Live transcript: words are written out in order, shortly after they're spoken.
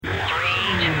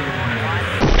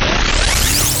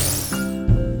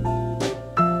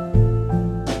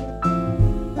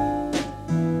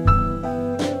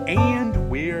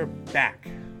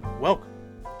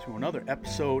another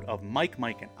episode of Mike,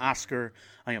 and Oscar.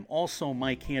 I am also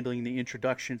Mike handling the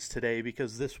introductions today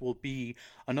because this will be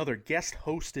another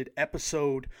guest-hosted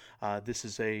episode. This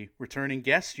is a returning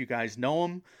guest. You guys know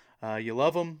him. You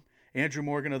love him. Andrew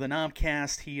Morgan of the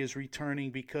Nomcast. He is returning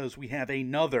because we have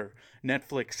another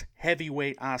Netflix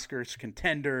heavyweight Oscars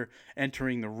contender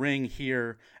entering the ring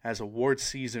here as award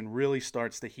season really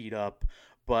starts to heat up.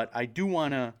 But I do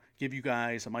want to give you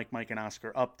guys a Mike, and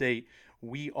Oscar update.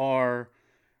 We are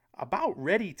about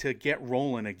ready to get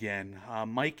rolling again.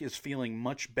 Mike is feeling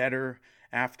much better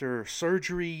after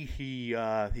surgery. He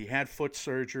had foot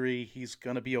surgery. He's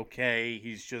going to be okay.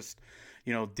 He's just,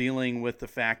 dealing with the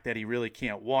fact that he really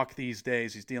can't walk these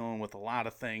days. He's dealing with a lot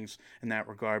of things in that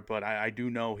regard, but I do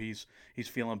know he's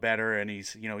feeling better, and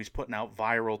he's putting out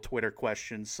viral Twitter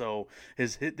questions. So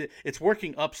it's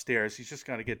working upstairs. He's just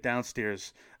got to get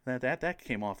downstairs. That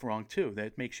came off wrong too.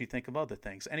 That makes you think of other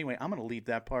things. Anyway, I'm going to leave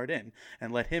that part in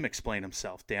and let him explain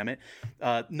himself. Damn it.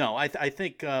 No, I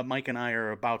think Mike and I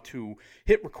are about to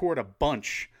hit record a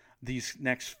bunch these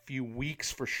next few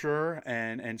weeks for sure,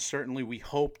 and certainly we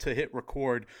hope to hit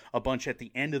record a bunch at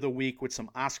the end of the week with some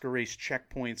Oscar race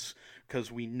checkpoints,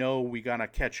 because we know we got to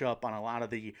catch up on a lot of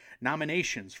the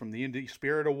nominations from the Indie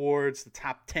Spirit Awards, the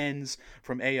top 10s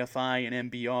from AFI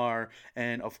and MBR,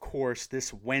 and of course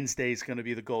this Wednesday is going to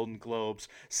be the Golden Globes,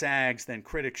 SAGs, then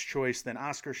Critics' Choice, then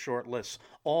Oscar shortlists.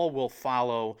 All will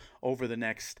follow over the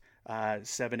next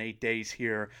 7-8 days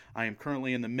here. I am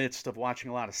currently in the midst of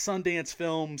watching a lot of Sundance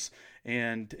films,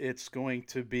 and it's going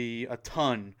to be a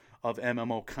ton of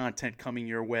MMO content coming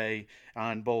your way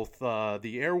on both the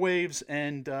airwaves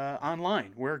and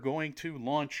online. We're going to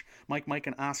launch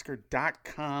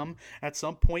MikeandOscar.com at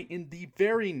some point in the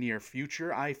very near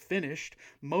future. I finished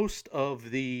most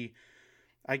of the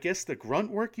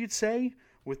grunt work, you'd say,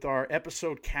 with our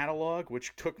episode catalog,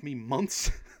 which took me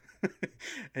months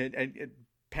and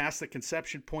past the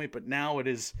conception point, but now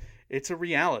it's a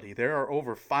reality. There are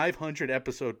over 500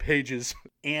 episode pages,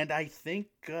 and I think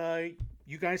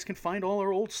you guys can find all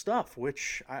our old stuff,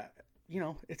 which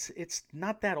it's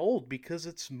not that old because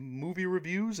it's movie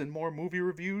reviews and more movie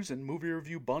reviews and movie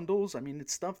review bundles. I mean,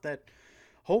 it's stuff that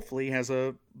hopefully has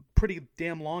a pretty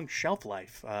damn long shelf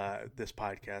life, this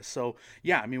podcast. So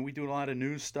yeah, I mean, we do a lot of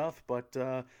news stuff, but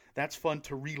that's fun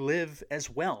to relive as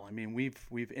well. I mean,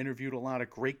 we've interviewed a lot of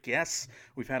great guests.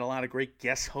 We've had a lot of great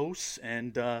guest hosts,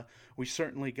 and we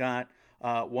certainly got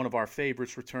one of our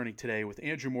favorites returning today with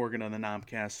Andrew Morgan on the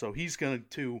Nomcast. So he's going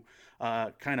to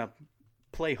kind of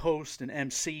play host and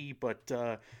MC, but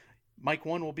Mike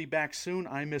 1 will be back soon.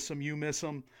 I miss him, you miss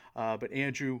him, but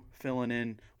Andrew filling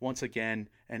in once again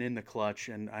and in the clutch,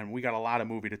 and we got a lot of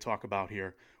movie to talk about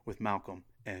here with Malcolm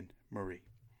and Marie.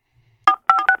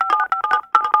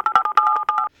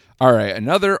 All right,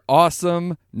 another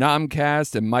awesome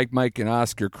Nomcast and Mike and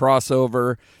Oscar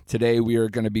crossover. Today we are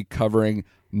going to be covering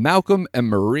Malcolm and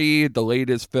Marie, the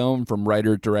latest film from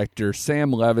writer-director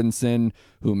Sam Levinson,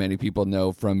 who many people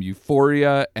know from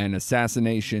Euphoria and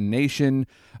Assassination Nation.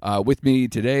 With me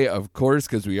today, of course,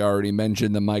 because we already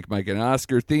mentioned the Mike and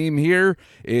Oscar theme here,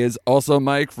 is also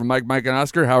Mike from Mike and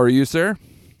Oscar. How are you, sir?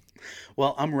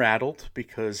 Well, I'm rattled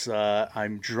because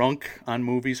I'm drunk on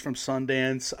movies from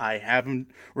Sundance. I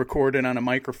haven't recorded on a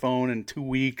microphone in 2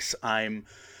 weeks. I'm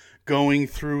going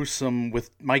through some with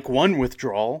Mike 1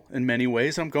 withdrawal in many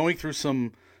ways. I'm going through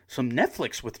some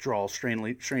Netflix withdrawal,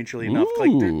 strangely enough.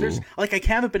 Like there's I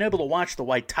haven't been able to watch The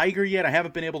White Tiger yet. I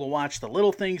haven't been able to watch The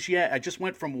Little Things yet. I just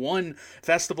went from one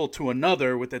festival to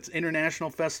another with its international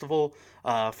festival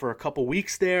for a couple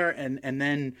weeks there, and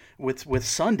then with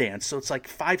Sundance. So it's like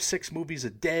 5-6 movies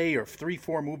a day or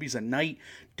 3-4 movies a night.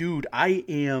 Dude, I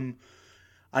am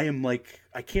like,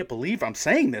 I can't believe I'm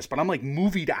saying this, but I'm like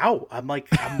movied out.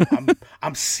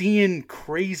 I'm seeing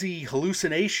crazy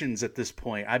hallucinations at this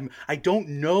point. I don't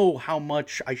know how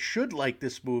much I should like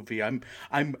this movie.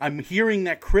 I'm hearing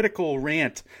that critical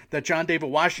rant that John David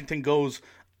Washington goes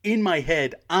in my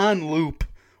head on loop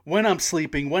when I'm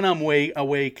sleeping, when I'm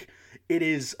awake. It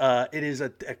is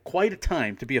quite a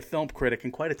time to be a film critic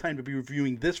and quite a time to be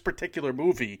reviewing this particular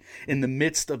movie in the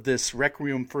midst of this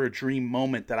Requiem for a Dream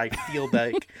moment that I feel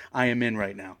like I am in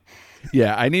right now.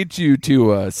 Yeah, I need you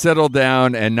to settle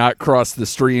down and not cross the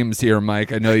streams here,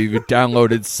 Mike. I know you've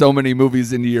downloaded so many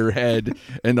movies into your head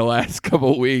in the last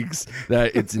couple of weeks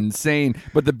that it's insane.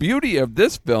 But the beauty of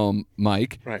this film,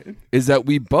 Mike, right, is that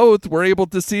we both were able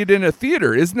to see it in a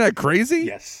theater. Isn't that crazy?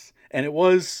 Yes, and it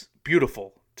was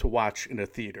beautiful to watch in a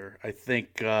theater. I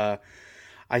think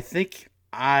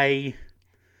I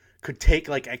could take,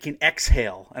 like, I can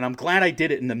exhale, and I'm glad I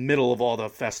did it in the middle of all the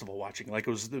festival watching. Like, it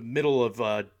was the middle of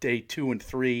day 2 and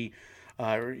 3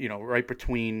 right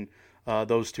between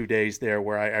those 2 days there,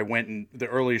 where I went in the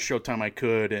earliest showtime I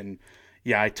could, and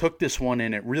yeah, I took this one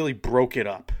and it really broke it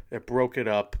up. It broke it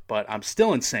up, but I'm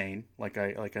still insane, like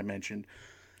I mentioned.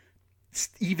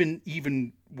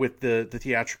 Even with the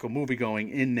theatrical movie going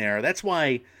in there, that's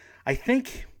why I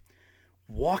think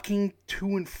walking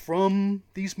to and from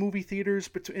these movie theaters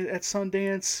at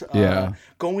Sundance,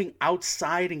 going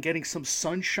outside and getting some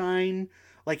sunshine.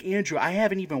 Like, Andrew, I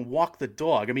haven't even walked the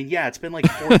dog. I mean, yeah, it's been like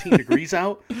 14 degrees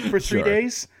out for 3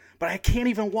 days, but I can't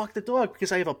even walk the dog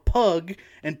because I have a pug,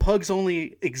 and pugs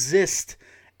only exist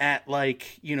at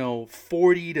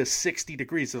 40 to 60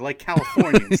 degrees. They're like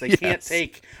Californians. They can't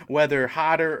take weather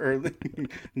hotter or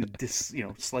this,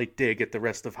 slight dig at the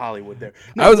rest of Hollywood there.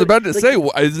 No, I was about to say,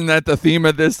 isn't that the theme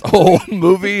of this whole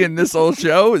movie and this whole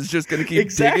show is just going to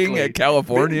keep digging at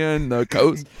California and the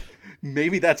coast?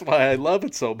 Maybe that's why I love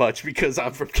it so much, because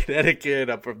I'm from Connecticut.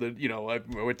 I'm from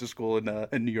I went to school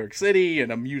in New York City,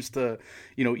 and I'm used to,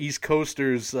 East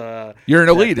Coasters. You're an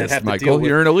elitist, Michael.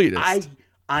 You're an elitist.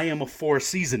 I am a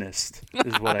four-seasonist,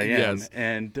 is what I am. Yes.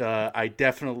 And I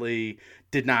definitely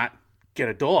did not get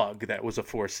a dog that was a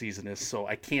four-seasonist, so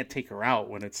I can't take her out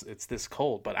when it's this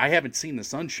cold. But I haven't seen the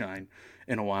sunshine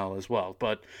in a while as well.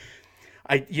 But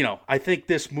I think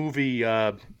this movie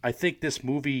kind of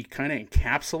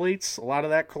encapsulates a lot of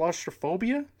that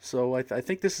claustrophobia. So I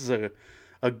think this is a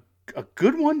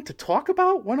good one to talk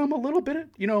about when I'm a little bit,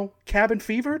 cabin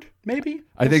fevered, maybe.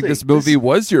 I think this movie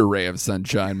was your ray of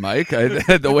sunshine, Mike.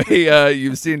 The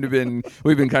way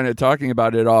we've been kind of talking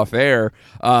about it off air.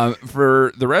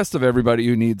 For the rest of everybody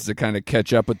who needs to kind of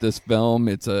catch up with this film,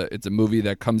 it's a movie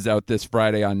that comes out this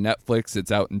Friday on Netflix.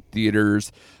 It's out in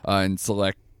theaters and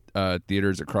select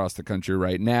theaters across the country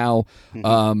right now.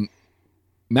 Mm-hmm.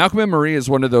 Malcolm and Marie is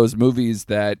one of those movies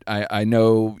that I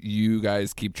know you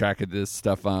guys keep track of this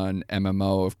stuff on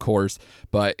MMO, of course,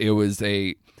 but it was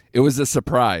a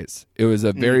surprise. It was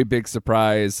a very big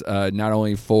surprise, not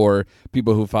only for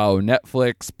people who follow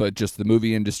Netflix, but just the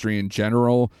movie industry in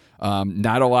general.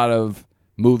 Not a lot of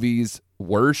movies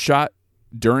were shot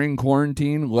during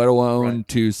quarantine, let alone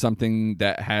to something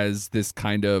that has this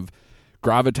kind of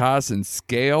gravitas and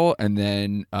scale, and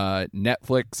then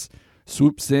Netflix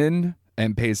swoops in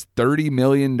and pays $30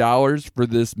 million for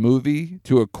this movie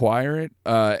to acquire it.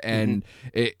 And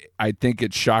I think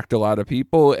it shocked a lot of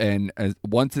people. And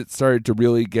once it started to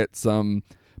really get some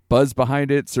buzz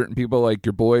behind it, certain people like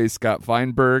your boy, Scott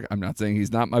Feinberg, I'm not saying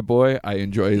he's not my boy. I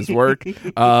enjoy his work.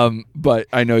 But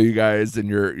I know you guys and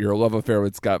your love affair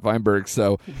with Scott Feinberg.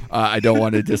 So I don't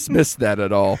want to dismiss that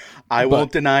at all. I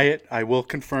won't deny it. I will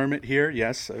confirm it here.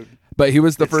 Yes. But he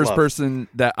was the first person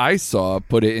that I saw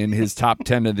put it in his top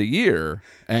 10 of the year,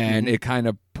 and it kind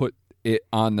of put it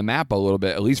on the map a little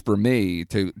bit, at least for me,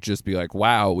 to just be like,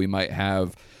 wow, we might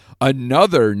have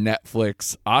another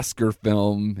Netflix Oscar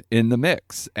film in the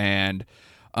mix. And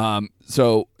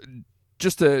so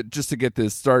just to get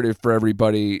this started for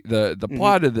everybody, the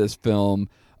plot of this film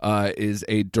is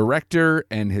a director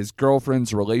and his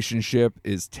girlfriend's relationship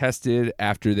is tested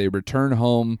after they return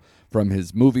home from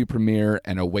his movie premiere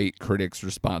and await critics'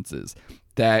 responses.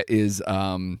 That is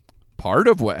part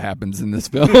of what happens in this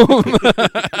film.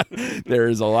 There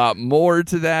is a lot more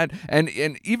to that. And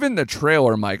even the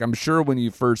trailer, Mike, I'm sure when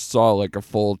you first saw like a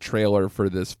full trailer for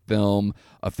this film,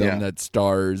 a film that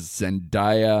stars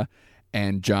Zendaya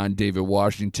and John David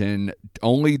Washington,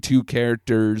 only two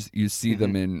characters, you see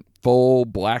them in full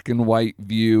black and white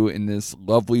view in this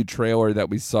lovely trailer that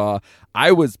we saw.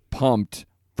 I was pumped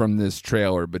from this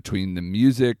trailer, between the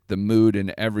music, the mood,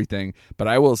 and everything. But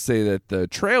I will say that the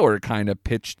trailer kind of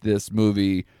pitched this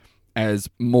movie as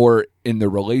more in the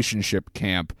relationship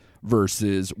camp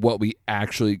versus what we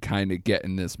actually kind of get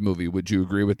in this movie. Would you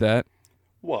agree with that?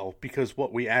 Well, because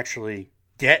what we actually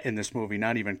get in this movie,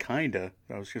 not even kinda.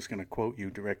 I was just going to quote you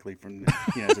directly from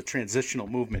as a transitional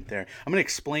movement there. I'm going to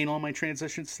explain all my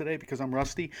transitions today because I'm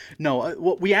rusty. No,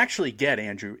 what we actually get,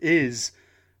 Andrew, is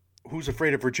Who's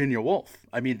Afraid of Virginia Woolf?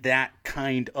 I mean, that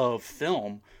kind of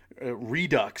film,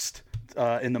 reduxed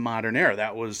in the modern era.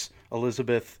 That was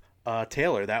Elizabeth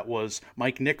Taylor. That was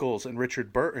Mike Nichols and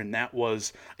Richard Burton. That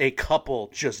was a couple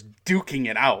just duking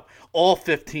it out. All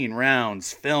 15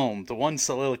 rounds filmed, one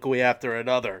soliloquy after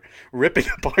another, ripping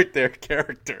apart their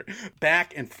character.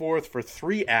 Back and forth for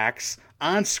 3 acts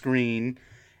on screen.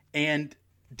 And,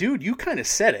 dude, you kind of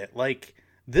said it. Like,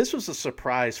 this was a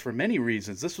surprise for many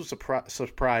reasons. This was a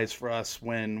surprise for us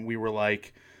when we were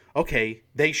like, okay,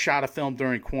 they shot a film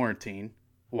during quarantine.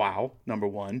 Wow, number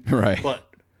one. Right.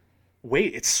 But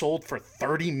wait, it's sold for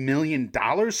 $30 million.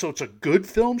 So it's a good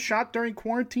film shot during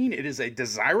quarantine. It is a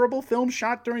desirable film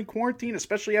shot during quarantine,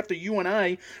 especially after you and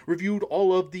I reviewed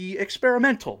all of the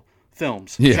experimental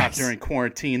films shot during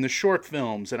quarantine, the short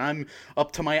films. And I'm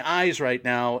up to my eyes right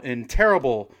now in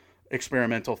terrible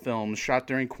experimental films shot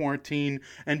during quarantine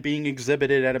and being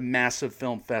exhibited at a massive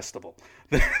film festival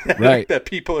that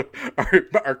people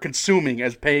are consuming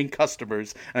as paying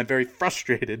customers. And I'm very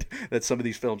frustrated that some of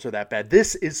these films are that bad.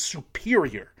 This is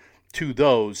superior to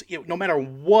those, no matter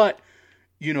what,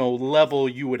 level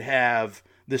you would have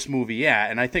this movie at.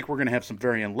 And I think we're going to have some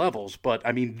varying levels, but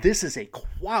I mean, this is a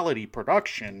quality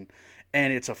production,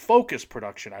 and it's a focused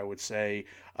production, I would say,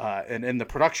 and the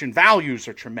production values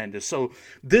are tremendous. So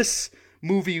this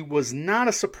movie was not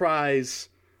a surprise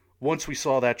once we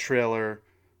saw that trailer,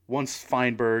 once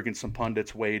Feinberg and some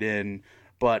pundits weighed in.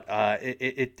 But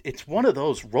it's one of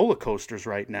those roller coasters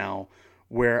right now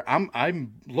where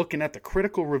I'm looking at the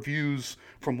critical reviews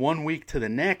from one week to the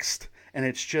next, and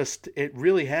it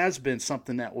really has been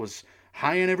something that was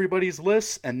high on everybody's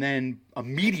list, and then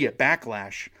immediate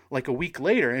backlash like a week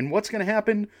later. And what's going to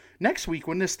happen next week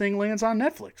when this thing lands on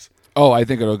Netflix? Oh, I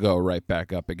think it'll go right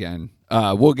back up again.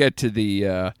 We'll get to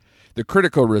the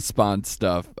critical response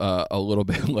stuff a little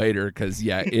bit later, because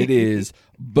it is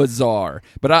bizarre.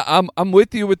 But I'm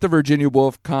with you with the Virginia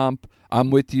Woolf comp. I'm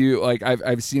with you. Like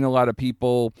I've seen a lot of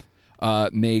people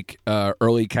make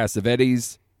early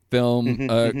Cassavetes film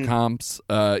comps.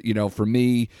 For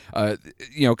me,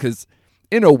 because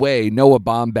in a way, Noah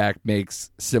Baumbach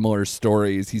makes similar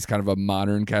stories. He's kind of a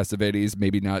modern Cassavetes,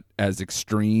 maybe not as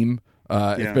extreme,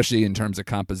 especially in terms of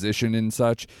composition and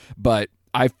such. But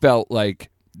I felt like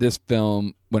this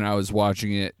film, when I was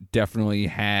watching it, definitely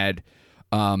had,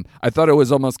 I thought it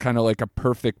was almost kind of like a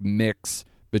perfect mix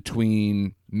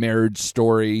between Marriage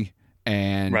Story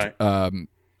and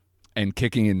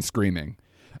Kicking and Screaming.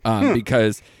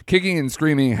 Because Kicking and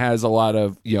Screaming has a lot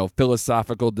of,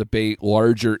 philosophical debate,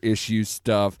 larger issue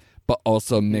stuff, but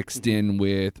also mixed in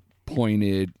with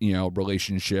pointed,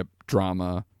 relationship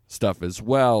drama stuff as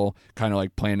well, kind of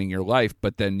like Planning Your Life.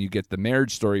 But then you get the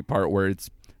Marriage Story part where it's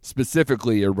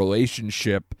specifically a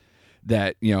relationship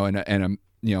that,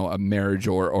 a marriage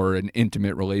or an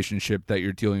intimate relationship that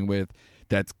you're dealing with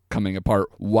that's coming apart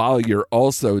while you're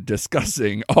also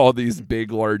discussing all these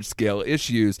big, large-scale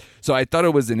issues. So I thought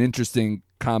it was an interesting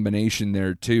combination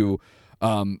there, too.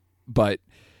 But,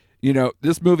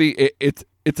 this movie,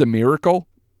 it's a miracle.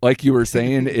 Like you were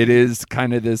saying, it is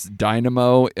kind of this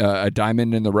dynamo, a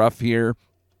diamond in the rough here.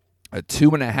 A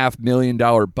 $2.5 million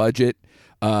budget.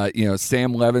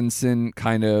 Sam Levinson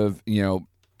kind of,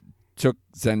 took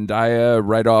Zendaya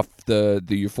right off the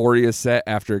Euphoria set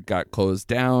after it got closed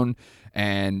down,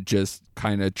 and just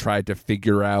kind of tried to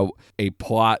figure out a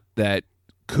plot that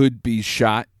could be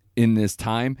shot in this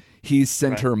time. He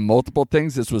sent her multiple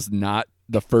things. This was not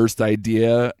the first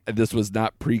idea. This was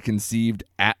not preconceived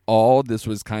at all. This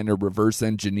was kind of reverse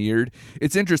engineered.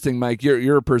 It's interesting, Mike,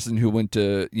 you're a person who went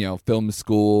to, film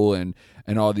school and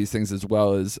all these things as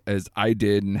well as I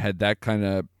did, and had that kind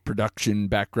of production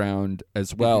background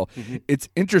as well. It's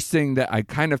interesting that I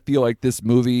kind of feel like this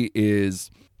movie is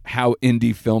how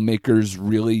indie filmmakers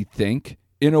really think,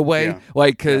 in a way.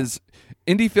 Because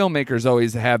indie filmmakers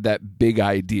always have that big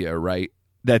idea, right,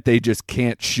 that they just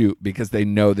can't shoot because they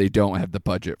know they don't have the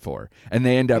budget for, and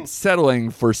they end up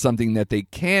settling for something that they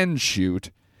can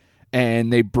shoot,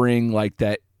 and they bring like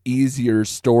that easier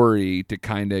story to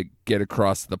kind of get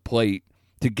across the plate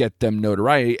to get them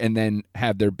notoriety, and then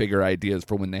have their bigger ideas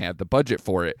for when they have the budget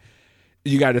for it.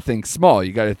 You got to think small.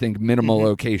 You got to think minimal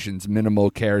locations,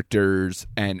 minimal characters,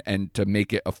 and to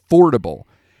make it affordable.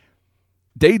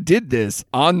 They did this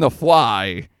on the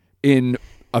fly in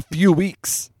a few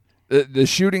weeks. The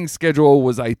shooting schedule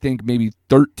was, I think, maybe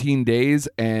 13 days,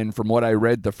 and from what I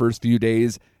read, the first few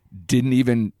days didn't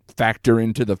even factor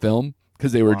into the film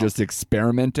because they were just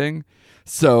experimenting.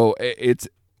 So it's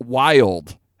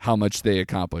wild how much they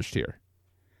accomplished here.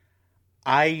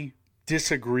 I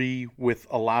disagree with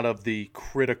a lot of the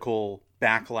critical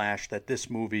backlash that this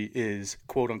movie is,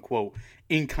 quote unquote,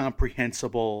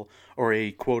 incomprehensible, or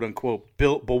a quote unquote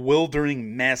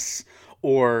bewildering mess,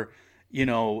 or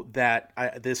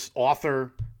that this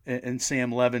author and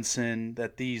Sam Levinson,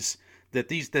 that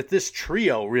this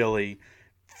trio really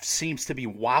seems to be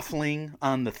waffling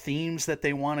on the themes that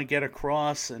they want to get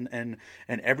across, and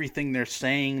everything they're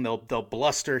saying, they'll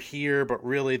bluster here, but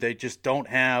really they just don't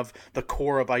have the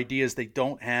core of ideas. They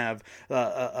don't have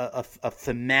a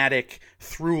thematic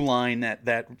through line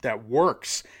that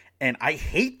works. And I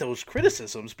hate those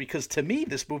criticisms, because to me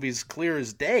this movie is clear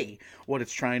as day what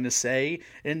it's trying to say,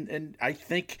 and I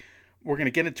think we're going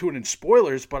to get into it in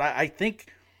spoilers, but I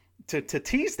think to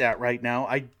tease that right now,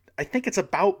 I think it's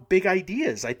about big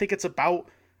ideas. I think it's about,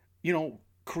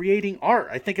 creating art.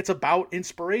 I think it's about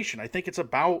inspiration. I think it's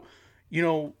about,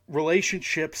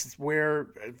 relationships where,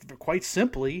 quite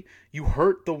simply, you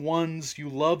hurt the ones you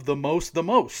love the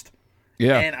most.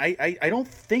 Yeah. And I don't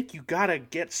think you got to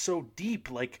get so deep.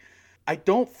 Like, I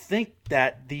don't think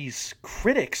that these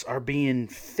critics are being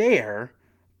fair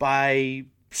by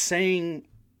saying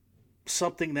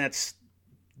something that's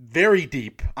very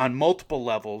deep on multiple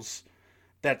levels,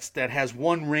 that has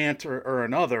one rant or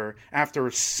another after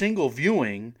a single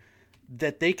viewing,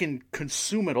 that they can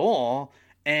consume it all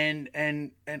and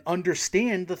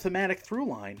understand the thematic through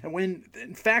line. And when,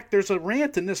 in fact, there's a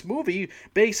rant in this movie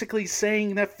basically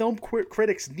saying that film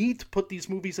critics need to put these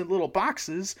movies in little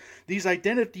boxes, these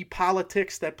identity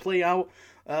politics that play out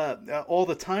all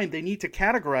the time. They need to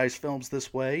categorize films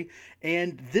this way,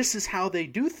 and this is how they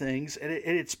do things, and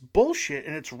it's bullshit,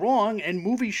 and it's wrong, and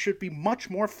movies should be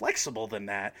much more flexible than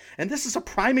that. And this is a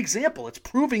prime example. It's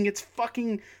proving its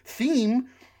fucking theme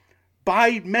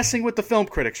by messing with the film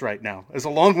critics right now, is a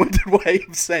long-winded way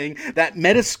of saying that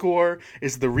Metascore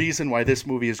is the reason why this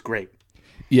movie is great.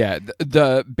 Yeah,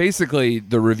 basically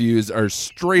the reviews are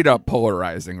straight up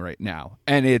polarizing right now,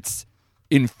 and it's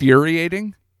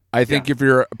infuriating. I think if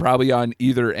you're probably on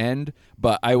either end,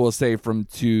 but I will say from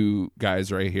two guys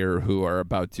right here who are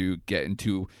about to get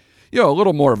into, a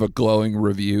little more of a glowing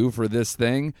review for this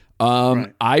thing.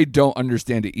 Right. I don't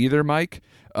understand it either, Mike.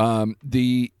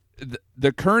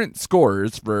 The current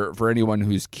scores, for anyone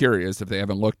who's curious if they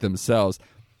haven't looked themselves,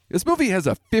 this movie has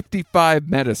a 55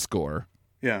 Metascore.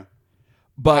 Yeah.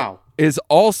 But is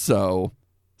also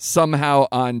somehow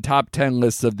on top 10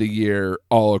 lists of the year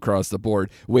all across the board,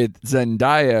 with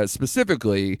Zendaya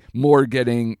specifically more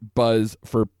getting buzz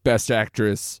for Best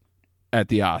Actress at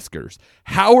the Oscars.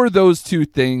 How are those two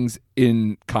things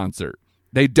in concert?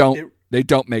 They don't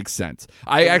make sense.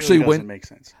 I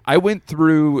went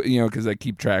through, because I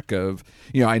keep track of,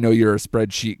 I know you're a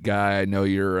spreadsheet guy. I know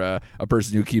you're a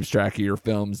person who keeps track of your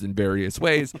films in various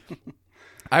ways.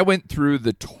 I went through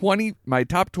my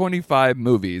top 25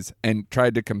 movies and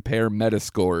tried to compare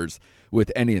Metascores with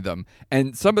any of them.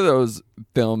 And some of those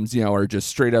films, are just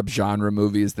straight up genre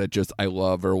movies that just I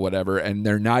love or whatever, and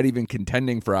they're not even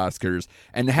contending for Oscars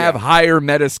and have higher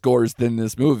Metascores than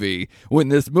this movie, when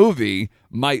this movie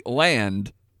might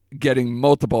land getting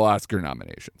multiple Oscar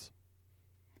nominations.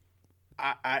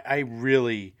 I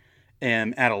really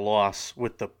am at a loss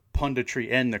with the punditry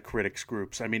and the critics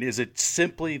groups. I mean, is it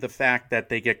simply the fact that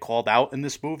they get called out in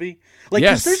this movie? Like,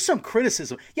 yes. 'Cause there's some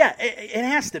criticism. Yeah, it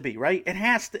has to be, right? It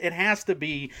has to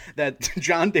be that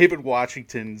John David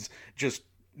Washington's just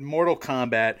Mortal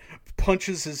Kombat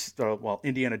punches his,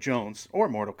 Indiana Jones or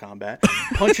Mortal Kombat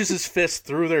punches his fist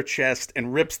through their chest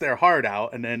and rips their heart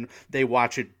out, and then they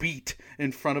watch it beat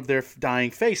in front of their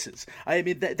dying faces. I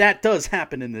mean, that does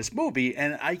happen in this movie,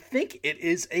 and I think it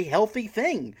is a healthy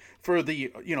thing for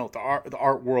the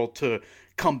art world to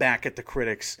come back at the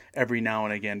critics every now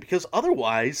and again, because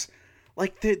otherwise,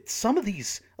 some of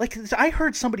these, I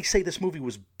heard somebody say this movie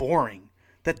was boring.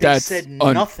 That's said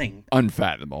nothing.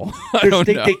 Unfathomable. I don't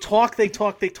know. They talk,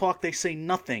 they say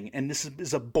nothing, and this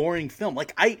is a boring film.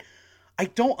 I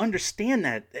don't understand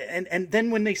that. And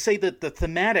then when they say that the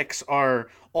thematics are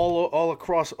all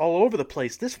over the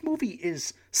place, this movie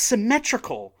is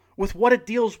symmetrical with what it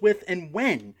deals with and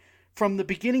when, from the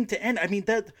beginning to end. I mean,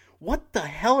 what the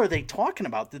hell are they talking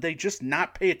about? Did they just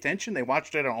not pay attention? They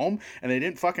watched it at home and they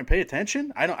didn't fucking pay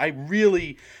attention? I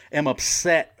really am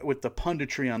upset with the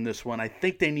punditry on this one. I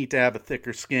think they need to have a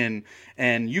thicker skin,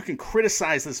 and you can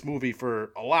criticize this movie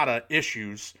for a lot of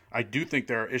issues. I do think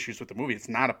there are issues with the movie. It's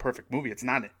not a perfect movie. It's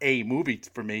not an A movie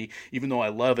for me, even though I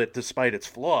love it despite its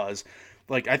flaws.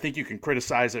 I think you can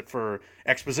criticize it for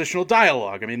expositional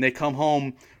dialogue. I mean, they come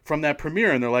home from that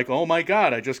premiere and they're like, "Oh my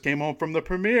God, I just came home from the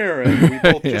premiere and we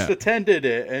both just attended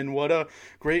it, and what a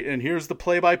great, and here's the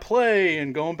play-by-play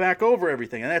and going back over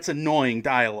everything." And that's annoying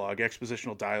dialogue,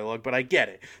 expositional dialogue, but I get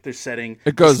it. They're setting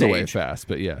it goes away fast,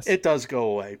 but yes. It does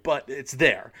go away, but it's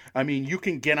there. I mean, you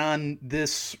can get on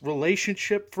this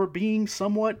relationship for being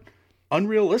somewhat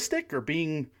unrealistic or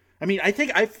being, I mean, I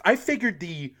think I figured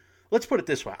let's put it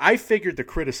this way. I figured the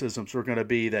criticisms were going to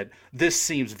be that this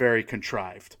seems very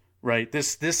contrived, right?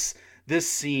 This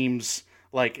seems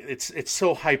like it's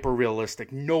so hyper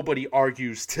realistic. Nobody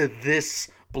argues to this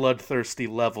bloodthirsty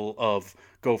level of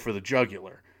go for the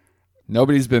jugular.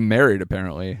 Nobody's been married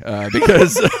apparently,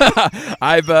 because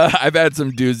I've had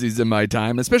some doozies in my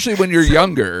time, especially when you're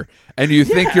younger and you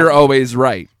think you're always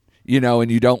right.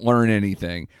 and you don't learn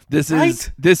anything. This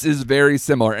is very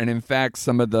similar, and in fact,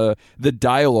 some of the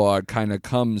dialogue kind of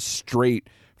comes straight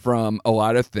from a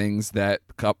lot of things that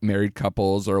married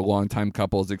couples or longtime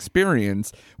couples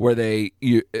experience, where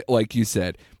like you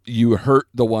said, you hurt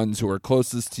the ones who are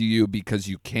closest to you because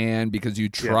you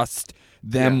trust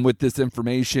them with this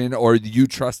information, or you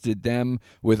trusted them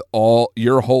with all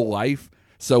your whole life.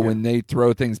 So when they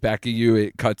throw things back at you,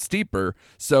 it cuts deeper.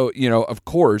 So, of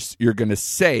course, you're going to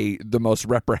say the most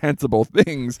reprehensible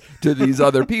things to these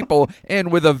other people,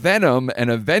 and with a venom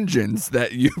and a vengeance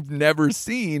that you've never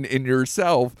seen in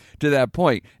yourself to that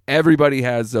point. Everybody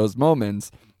has those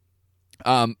moments.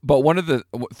 But one of the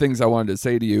things I wanted to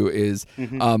say to you is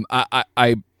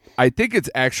I think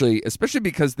it's actually, especially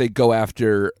because they go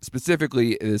after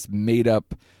specifically this made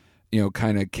up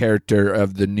kind of character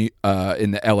of the new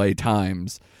in the LA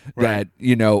Times, that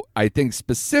I think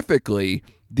specifically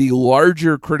the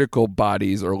larger critical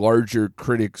bodies or larger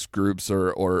critics groups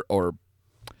or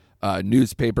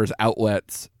newspapers,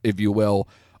 outlets, if you will,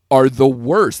 are the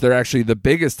worst. They're actually the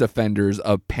biggest offenders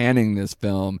of panning this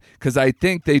film, because I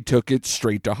think they took it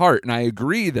straight to heart. And I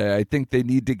agree that I think they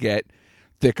need to get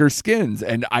thicker skins.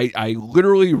 And I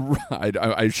literally,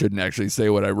 I shouldn't actually say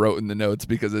what I wrote in the notes,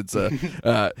 because it's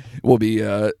we'll be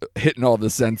hitting all the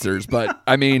censors. But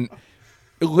I mean,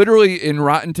 literally in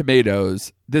Rotten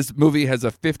Tomatoes, this movie has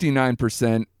a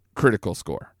 59% critical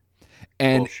score.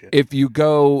 And if you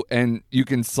go and you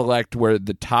can select where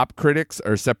the top critics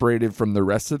are separated from the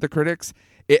rest of the critics,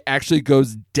 it actually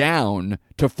goes down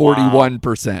to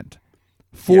 41%.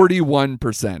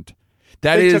 41%.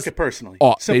 They took it personally.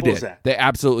 Oh, Simple they did. As that. They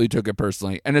absolutely took it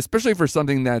personally, and especially for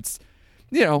something that's,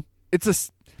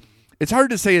 it's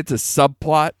hard to say it's a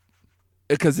subplot,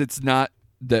 because it's not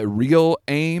the real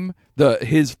aim.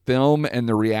 His film and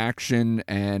the reaction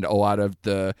and a lot of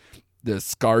the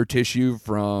scar tissue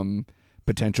from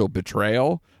potential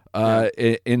betrayal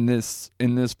in this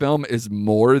film is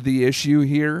more the issue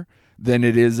here than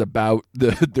it is about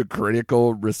the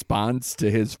critical response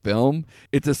to his film.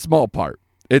 It's a small part.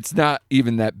 It's not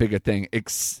even that big a thing.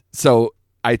 So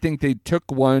I think they took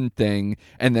one thing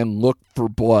and then looked for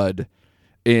blood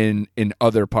in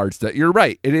other parts. That you're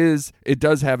right. It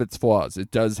does have its flaws.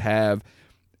 It does have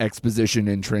exposition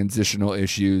and transitional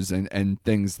issues and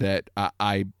things that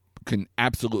I can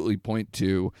absolutely point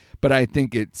to. But I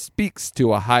think it speaks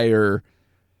to a higher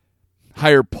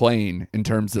plane in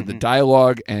terms of the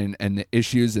dialogue and the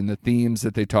issues and the themes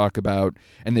that they talk about.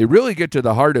 And they really get to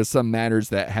the heart of some matters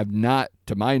that have not,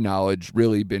 to my knowledge,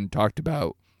 really been talked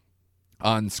about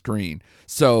on screen.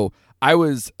 So I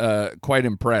was quite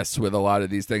impressed with a lot of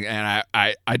these things. And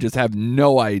I just have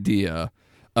no idea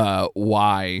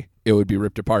why it would be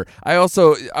ripped apart.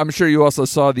 I'm sure you also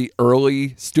saw the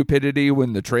early stupidity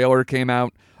when the trailer came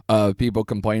out of people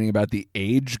complaining about the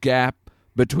age gap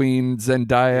between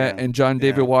Zendaya and John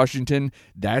David Washington.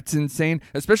 That's insane,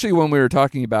 especially when we were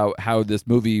talking about how this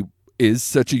movie is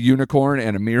such a unicorn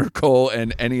and a miracle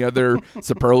and any other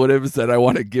superlatives that I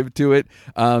want to give to it,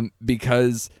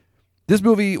 because this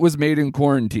movie was made in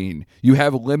quarantine. You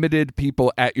have limited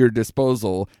people at your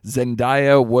disposal.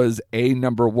 Zendaya was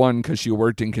number one because she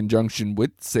worked in conjunction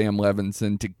with Sam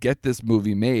Levinson to get this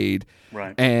movie made.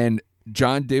 Right. And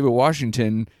John David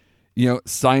Washington,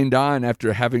 signed on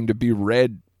after having to be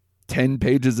read 10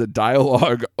 pages of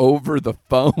dialogue over the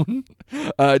phone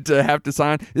to have to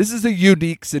sign. This is a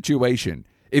unique situation.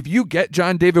 If you get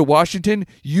John David Washington,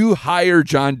 you hire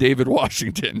John David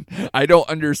Washington. I don't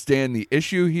understand the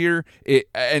issue here.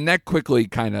 And that quickly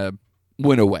kind of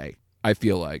went away, I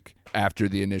feel like, after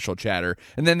the initial chatter.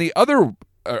 And then the other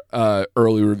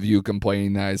early review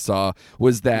complaining that I saw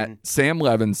was that Sam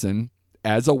Levinson,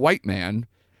 as a white man,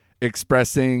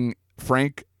 expressing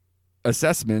frank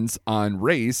assessments on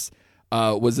race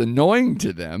was annoying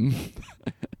to them.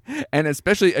 And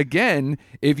especially, again,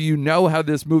 if you know how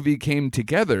this movie came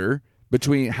together,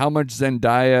 between how much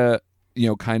Zendaya,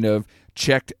 kind of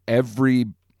checked every,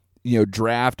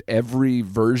 draft, every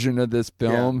version of this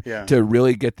film to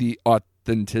really get the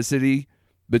authenticity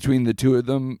between the two of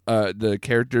them, the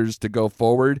characters, to go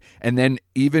forward. And then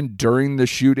even during the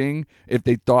shooting, if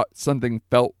they thought something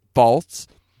felt false,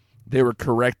 they were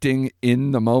correcting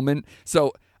in the moment.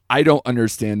 So I don't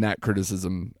understand that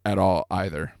criticism at all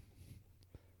either.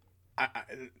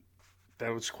 That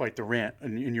was quite the rant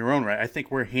in your own right. I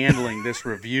think we're handling this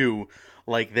review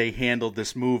like they handled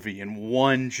this movie in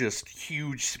one just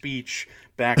huge speech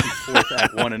back and forth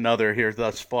at one another here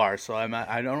thus far. So I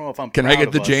don't know if I'm. Can I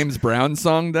get the James Brown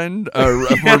song then?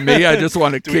 For me, I just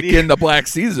want to kick in the Black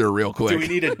Caesar real quick. Do we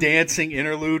need a dancing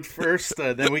interlude first?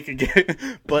 Then we can get.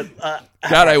 But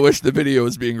God, I wish the video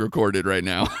was being recorded right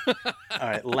now. All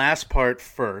right, last part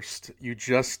first. You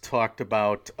just talked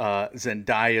about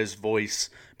Zendaya's voice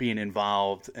being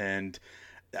involved, and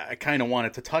I kind of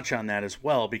wanted to touch on that as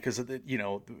well because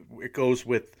it goes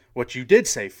with what you did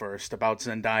say first about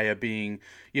Zendaya being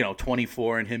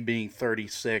 24 and him being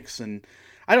 36, and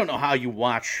I don't know how you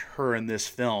watch her in this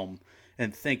film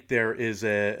and think there is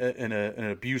an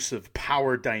abusive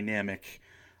power dynamic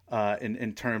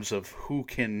in terms of who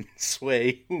can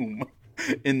sway whom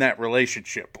in that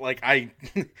relationship. Like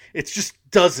it just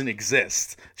doesn't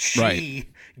exist. She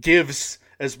gives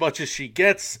as much as she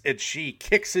gets, and she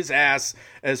kicks his ass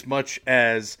as much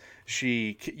as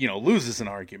she loses an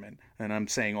argument. And I'm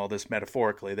saying all this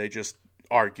metaphorically. They just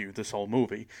argue this whole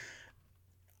movie.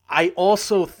 I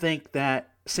also think that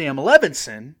Sam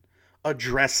Levinson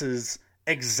addresses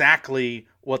exactly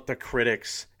what the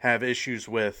critics have issues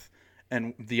with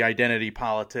and the identity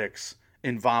politics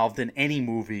involved in any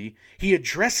movie. He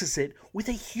addresses it with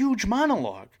a huge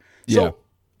monologue. So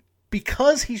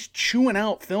because he's chewing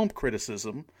out film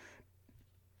criticism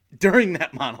during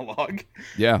that monologue,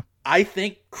 I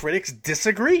think critics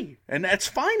disagree. And that's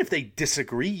fine if they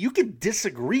disagree. You can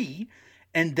disagree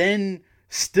and then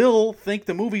still think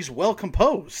the movie's well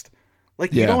composed.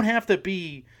 Like you don't have to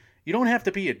be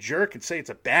a jerk and say it's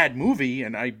a bad movie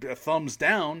and a thumbs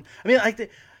down. I mean,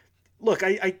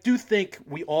 I do think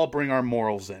we all bring our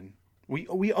morals in.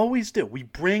 We always do. We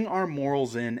bring our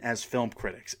morals in as film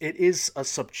critics. It is a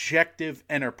subjective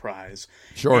enterprise.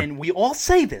 Sure. And we all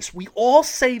say this. We all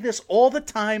say this all the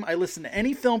time. I listen to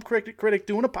any film critic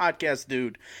doing a podcast,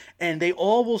 dude, and they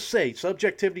all will say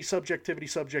subjectivity, subjectivity,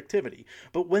 subjectivity.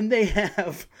 But when they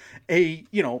have a,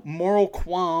 moral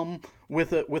qualm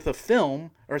with a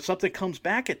film or something comes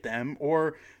back at them,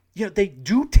 or they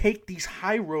do take these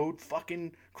high road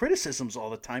fucking criticisms all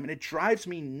the time, and it drives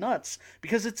me nuts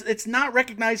because it's not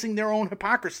recognizing their own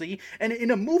hypocrisy. And in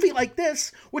a movie like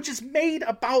this, which is made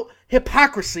about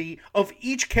hypocrisy of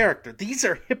each character, these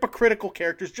are hypocritical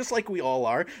characters, just like we all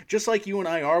are, just like you and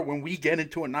I are when we get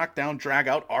into a knockdown, drag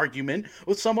out argument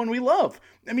with someone we love.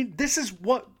 I mean, this is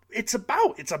what it's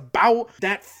about. It's about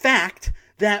that fact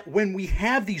that when we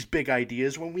have these big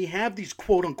ideas, when we have these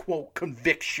quote-unquote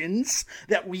convictions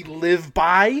that we live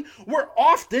by, we're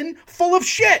often full of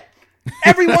shit.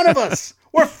 Every one of us.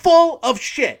 We're full of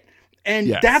shit.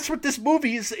 And that's what this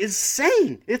movie is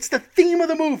saying. It's the theme of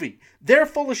the movie. They're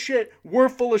full of shit. We're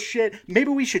full of shit.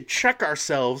 Maybe we should check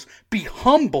ourselves, be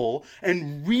humble,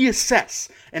 and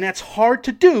reassess. And that's hard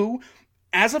to do.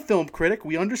 As a film critic,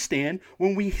 we understand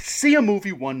when we see a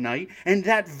movie one night, and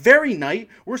that very night,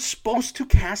 we're supposed to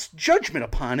cast judgment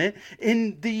upon it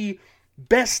in the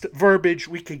best verbiage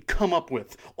we can come up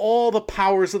with. All the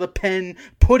powers of the pen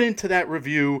put into that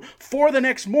review for the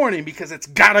next morning because it's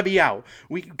got to be out.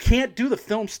 We can't do the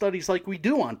film studies like we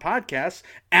do on podcasts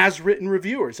as written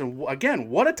reviewers. And again,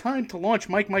 what a time to launch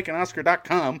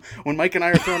MikeandOscar.com when Mike and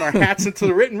I are throwing our hats into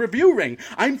the written review ring.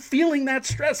 I'm feeling that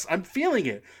stress. I'm feeling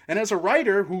it. And as a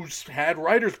writer who's had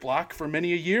writer's block for many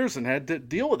years and had to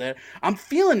deal with it, I'm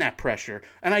feeling that pressure.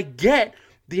 And I get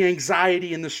the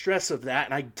anxiety and the stress of that,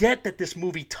 and I get that this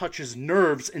movie touches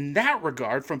nerves in that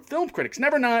regard from film critics.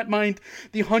 Never mind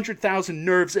the 100,000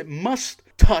 nerves it must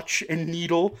touch and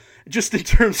needle just in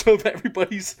terms of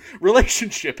everybody's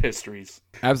relationship histories.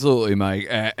 Absolutely, Mike.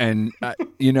 And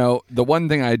the one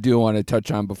thing I do want to touch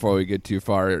on before we get too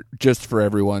far, just for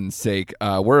everyone's sake,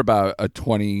 we're about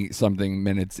 20-something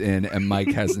minutes in, and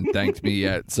Mike hasn't thanked me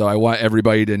yet. So I want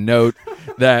everybody to note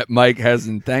that Mike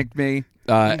hasn't thanked me.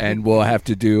 And we'll have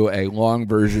to do a long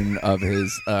version of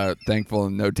his thankful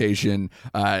notation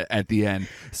at the end.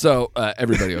 So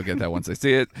everybody will get that once they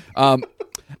see it.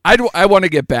 I want to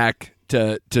get back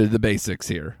to the basics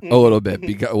here a little bit,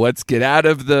 because let's get out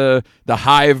of the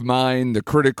hive mind, the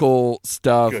critical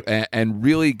stuff, and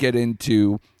really get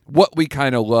into what we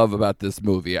kind of love about this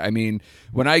movie. I mean,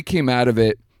 when I came out of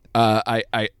it, I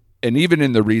and even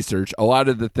in the research, a lot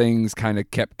of the things kind of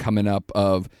kept coming up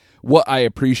of what I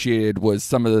appreciated was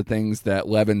some of the things that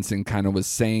Levinson kind of was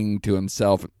saying to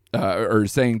himself or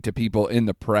saying to people in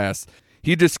the press.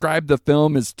 He described the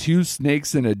film as two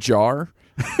snakes in a jar,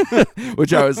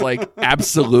 which I was like,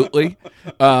 absolutely.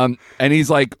 And he's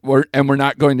like, we're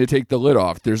not going to take the lid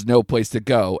off. There's no place to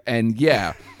go. And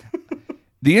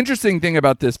the interesting thing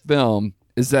about this film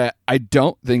is that I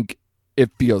don't think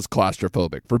it feels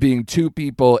claustrophobic. For being two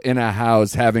people in a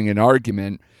house having an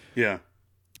argument. Yeah.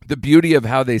 The beauty of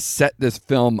how they set this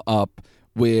film up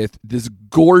with this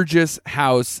gorgeous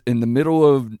house in the middle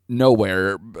of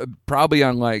nowhere, probably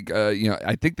on like,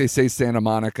 I think they say Santa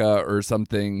Monica or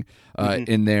something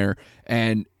in there.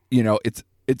 And,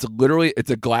 it's literally,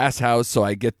 it's a glass house. So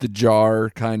I get the jar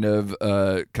kind of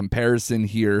comparison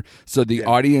here. So the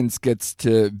audience gets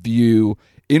to view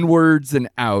inwards and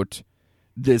out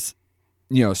this,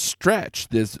 stretch,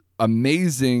 this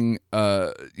amazing,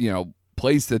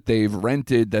 place that they've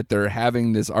rented that they're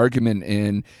having this argument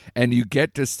in, and you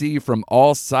get to see from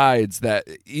all sides that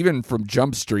even from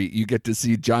Jump Street you get to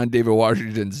see John David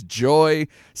Washington's joy,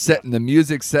 setting the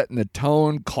music, setting the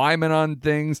tone, climbing on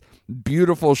things,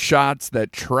 beautiful shots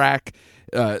that track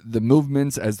the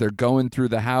movements as they're going through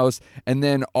the house, and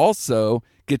then also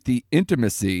get the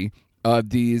intimacy of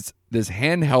this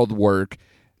handheld work,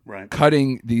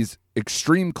 cutting these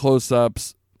extreme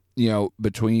close-ups,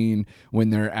 between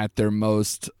when they're at their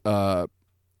most,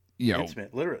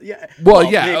 intimate, literally, yeah. Well,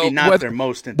 maybe not their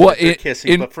most intimate, they're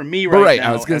kissing. But for me, right now,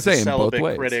 I was going to say, as a in both celibate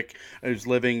ways. critic who's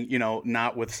living,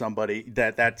 not with somebody,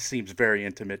 that seems very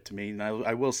intimate to me. And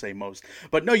I will say most.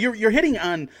 But no, you're hitting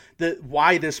on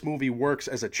why this movie works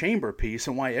as a chamber piece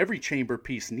and why every chamber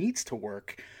piece needs to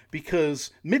work. Because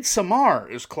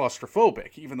Midsommar is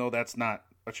claustrophobic, even though that's not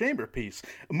a chamber piece.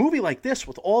 A movie like this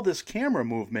with all this camera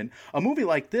movement, a movie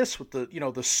like this with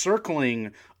the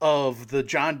circling of the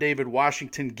John David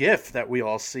Washington gif that we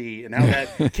all see, and how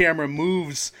that camera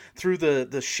moves through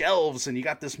the shelves, and you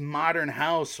got this modern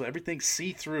house, so everything's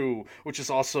see-through, which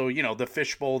is also, the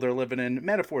fishbowl they're living in.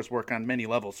 Metaphors work on many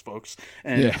levels, folks,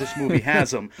 and this movie has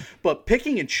them. But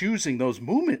picking and choosing those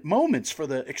moments for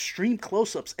the extreme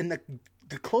close-ups and the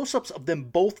close-ups of them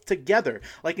both together,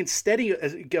 like instead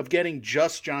of getting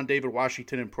just John David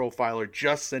Washington in profile or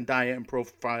just Zendaya in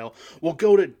profile, we'll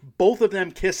go to both of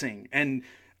them kissing, and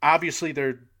obviously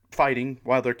they're fighting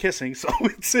while they're kissing, so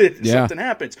something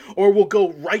happens. Or we'll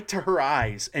go right to her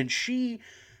eyes, and she,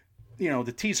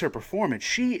 to tease her performance,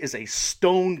 she is a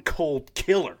stone cold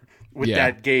killer with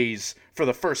that gaze for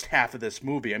the first half of this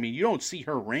movie. I mean, you don't see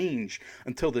her range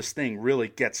until this thing really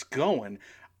gets going.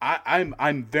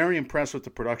 I'm very impressed with the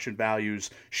production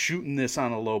values, shooting this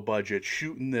on a low budget,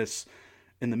 shooting this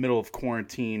in the middle of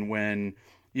quarantine when,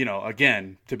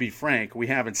 again, to be frank, we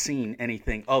haven't seen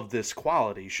anything of this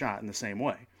quality shot in the same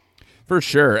way. For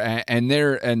sure. And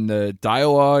the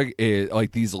dialogue is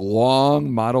like these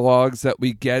long monologues that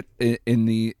we get in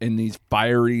these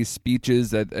fiery speeches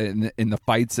that in the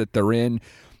fights that they're in.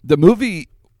 The movie,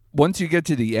 once you get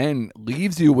to the end,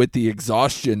 leaves you with the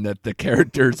exhaustion that the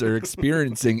characters are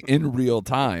experiencing in real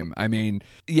time. I mean,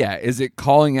 is it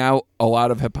calling out a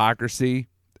lot of hypocrisy?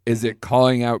 Is it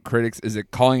calling out critics? Is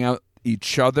it calling out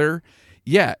each other?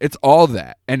 Yeah, it's all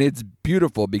that. And it's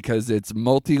beautiful because it's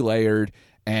multi-layered,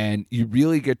 and you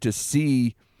really get to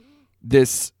see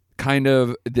this kind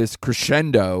of this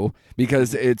crescendo,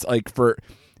 because it's like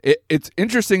it's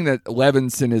interesting that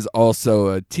Levinson is also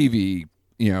a TV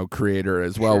creator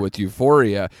as well with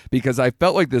Euphoria, because I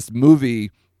felt like this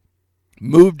movie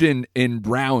moved in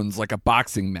rounds like a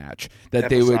boxing match, that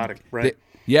episodic,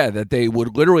 that they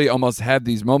would literally almost have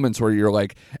these moments where you're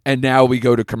like, and now we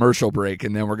go to commercial break,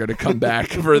 and then we're going to come back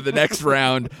for the next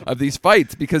round of these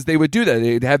fights, because they would do that.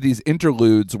 They'd have these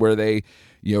interludes where they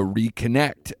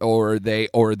reconnect, or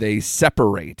they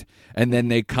separate, and then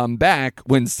they come back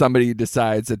when somebody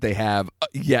decides that they have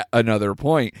yet another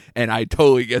point. And I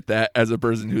totally get that as a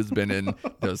person who's been in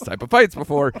those type of fights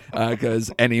before,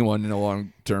 because anyone in a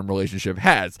long-term relationship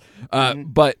has.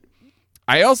 But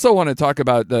I also want to talk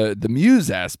about the muse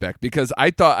aspect, because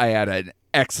I thought I had an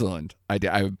excellent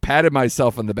idea. I patted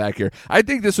myself on the back here. I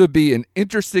think this would be an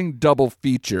interesting double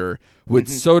feature with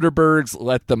Soderbergh's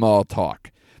Let Them All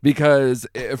Talk. Because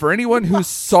for anyone who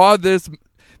saw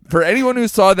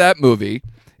that movie,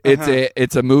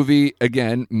 it's a movie,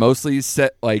 again, mostly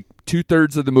set, like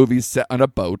 2/3 of the movie set on a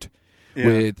boat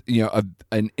with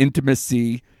an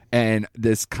intimacy and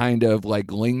this kind of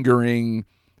like lingering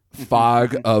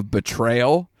fog of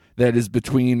betrayal that is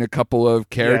between a couple of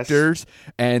characters.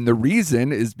 And the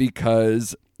reason is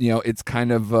because it's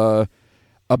kind of a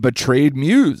betrayed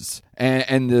muse,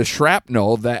 and the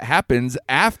shrapnel that happens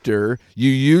after you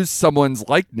use someone's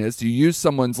likeness, you use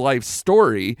someone's life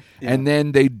story, and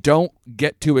then they don't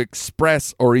get to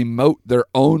express or emote their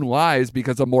own lives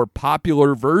because a more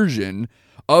popular version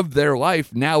of their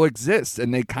life now exists,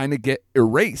 and they kind of get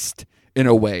erased in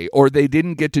a way, or they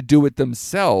didn't get to do it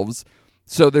themselves.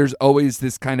 So there's always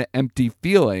this kind of empty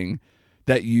feeling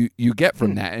that you get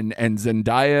from that. And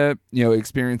Zendaya,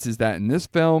 experiences that in this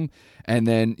film, and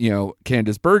then,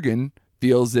 Candice Bergen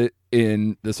feels it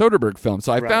in the Soderbergh film.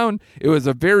 So I found it was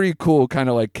a very cool kind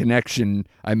of like connection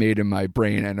I made in my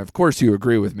brain. And of course you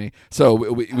agree with me. So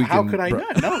we how could I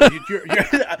not? No, you're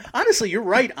honestly, you're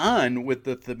right on with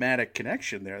the thematic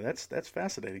connection there. That's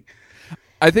fascinating.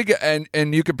 I think,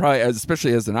 and you could probably,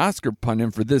 especially as an Oscar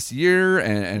pundit for this year,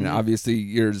 and obviously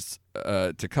years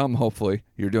to come, hopefully,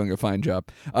 you're doing a fine job.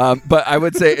 But I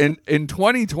would say in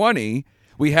 2020,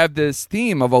 we have this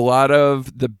theme of a lot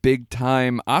of the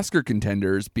big-time Oscar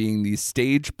contenders being these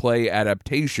stage play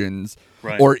adaptations,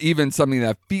 or even something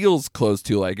that feels close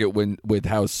to like it with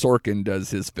how Sorkin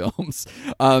does his films.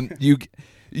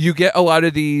 You get a lot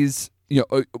of these.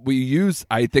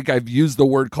 I think I've used the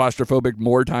word claustrophobic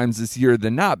more times this year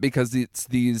than not, because it's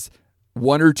these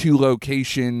one or two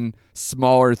location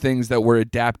smaller things that were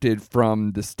adapted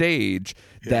from the stage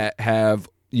that have,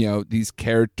 these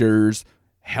characters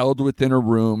held within a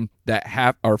room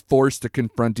that are forced to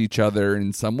confront each other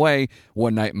in some way.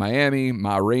 One Night in Miami,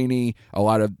 Ma Rainey, a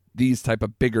lot of these type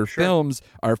of bigger films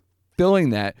are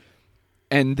filling that.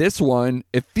 And this one,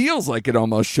 it feels like it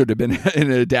almost should have been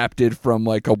adapted from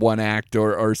like a one act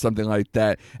or something like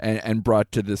that and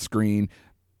brought to the screen.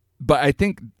 But I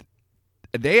think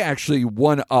they actually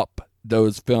one up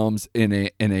those films in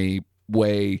a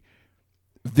way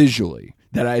visually,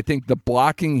 that I think the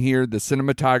blocking here, the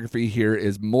cinematography here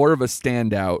is more of a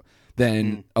standout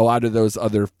than a lot of those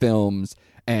other films.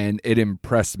 And it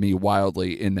impressed me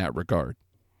wildly in that regard.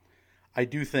 I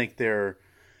do think there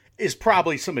is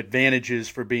probably some advantages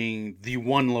for being the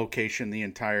one location the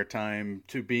entire time,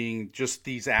 to being just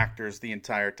these actors the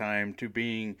entire time, to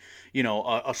being,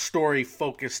 a story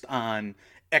focused on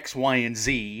X, Y, and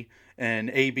Z, and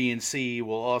A, B, and C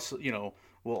will also,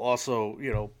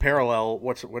 parallel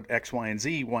what X, Y, and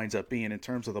Z winds up being in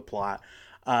terms of the plot.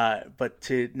 But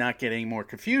to not get any more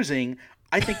confusing,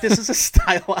 I think this is a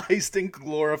stylized and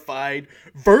glorified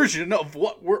version of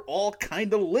what we're all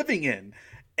kind of living in.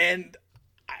 And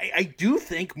I do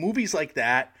think movies like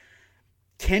that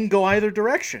can go either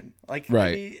direction. Like,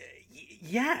 if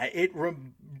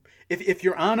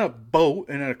you're on a boat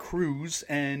and a cruise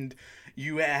and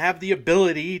you have the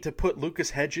ability to put Lucas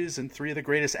Hedges and three of the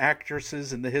greatest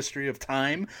actresses in the history of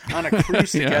time on a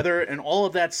cruise together and all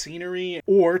of that scenery,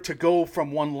 or to go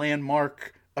from one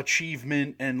landmark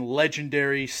achievement and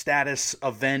legendary status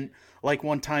event like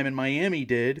One Time in Miami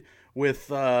did, with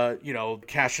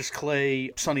Cassius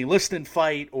Clay, Sonny Liston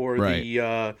fight, or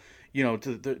the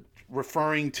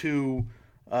referring to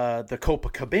the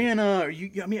Copacabana.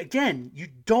 You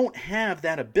don't have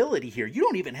that ability here. You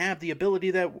don't even have the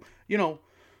ability that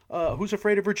Who's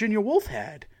Afraid of Virginia Woolf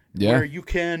had, where you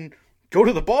can go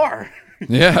to the bar.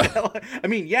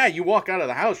 Yeah. You walk out of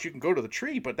the house, you can go to the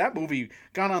tree, but that movie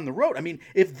got on the road.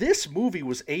 If this movie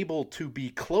was able to be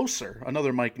closer,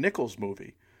 another Mike Nichols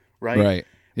movie, right?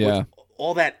 Yeah. With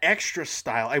all that extra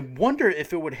style, I wonder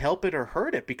if it would help it or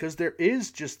hurt it, because there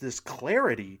is just this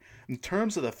clarity in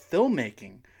terms of the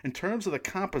filmmaking, in terms of the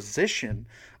composition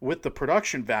with the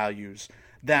production values,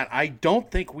 that I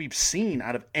don't think we've seen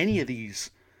out of any of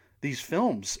these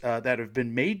films that have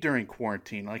been made during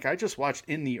quarantine. Like, I just watched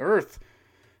In the Earth,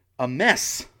 a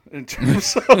mess in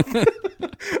terms of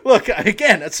look,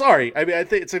 again, sorry. I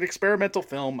think it's an experimental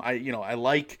film. I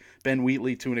like Ben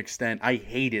Wheatley to an extent. I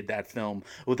hated that film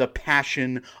with a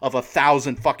passion of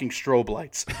 1,000 fucking strobe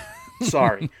lights.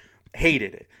 Sorry.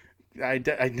 Hated it.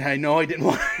 I know I didn't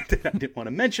want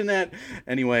to mention that.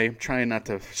 Anyway, I'm trying not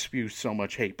to spew so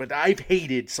much hate, but I've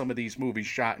hated some of these movies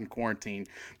shot in quarantine.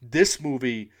 This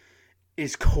movie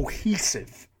is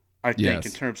cohesive, I think,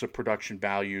 in terms of production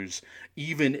values,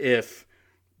 even if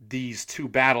these two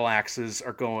battle axes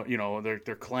are going,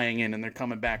 they're clanging and they're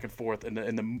coming back and forth, and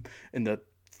the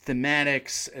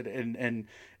thematics and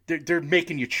they're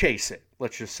making you chase it.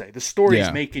 Let's just say the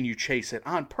story's making you chase it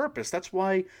on purpose. That's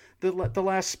why the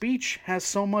last speech has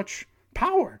so much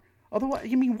power. Otherwise,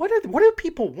 what do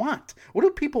people want? What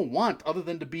do people want other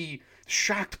than to be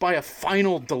shocked by a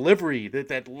final delivery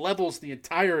that levels the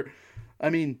entire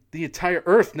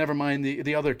Earth, never mind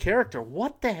the other character?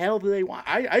 What the hell do they want?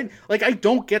 I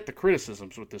don't get the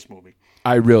criticisms with this movie.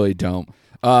 I really don't.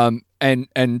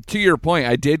 And to your point,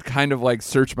 I did kind of like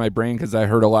search my brain, because I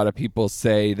heard a lot of people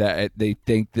say that they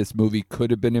think this movie could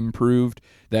have been improved,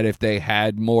 that if they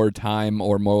had more time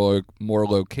or more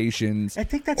locations. I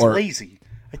think that's lazy.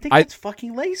 I think that's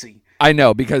fucking lazy. I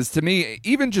know, because to me,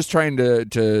 even just trying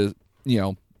to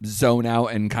zone out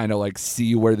and kind of like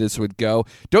see where this would go,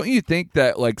 don't you think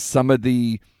that like some of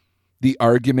the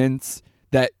arguments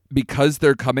that because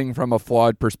they're coming from a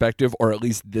flawed perspective, or at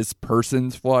least this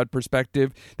person's flawed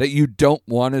perspective, that you don't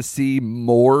want to see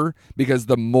more, because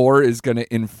the more is going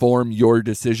to inform your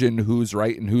decision who's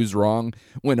right and who's wrong,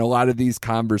 when a lot of these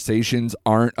conversations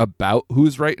aren't about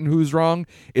who's right and who's wrong.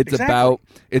 It's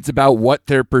about what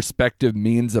their perspective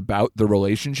means about the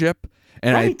relationship.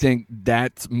 And I think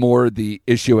that's more the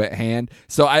issue at hand.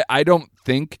 So I don't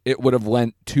think it would have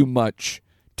lent too much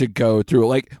to go through.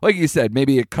 Like you said,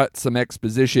 maybe it cuts some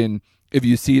exposition if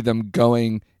you see them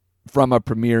going from a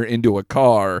premiere into a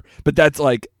car, but that's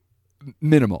like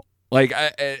minimal. Like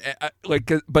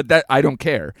but that I don't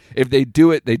care if they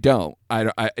do it. They don't.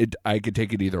 I could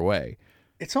take it either way.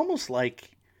 It's almost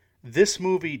like this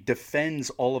movie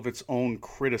defends all of its own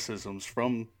criticisms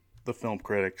from the film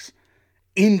critics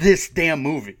in this damn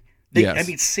movie. Yes. I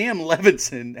mean, Sam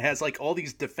Levinson has like all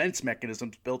these defense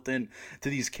mechanisms built in to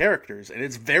these characters, and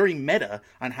it's very meta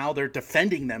on how they're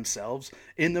defending themselves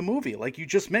in the movie. Like you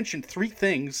just mentioned, 3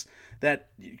 things that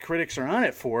critics are on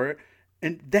it for,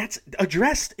 and that's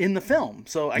addressed in the film.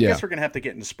 So I guess we're gonna have to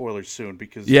get into spoilers soon,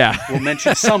 because we'll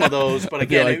mention some of those. But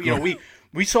again, we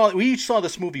each saw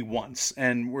this movie once,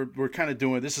 and we're kind of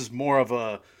doing, this is more of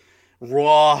a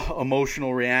raw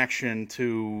emotional reaction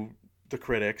to the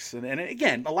critics, and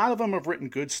again, a lot of them have written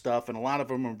good stuff, and a lot of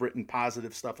them have written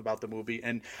positive stuff about the movie,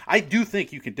 and I do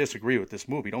think you can disagree with this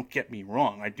movie. Don't get me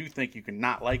wrong. I do think you can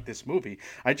not like this movie.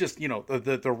 I just,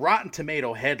 the Rotten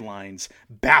Tomato headlines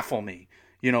baffle me,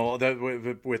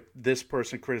 with this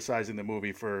person criticizing the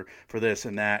movie for this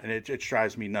and that, and it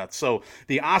drives me nuts. So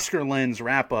the Oscar lens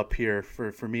wrap up here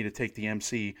for me to take the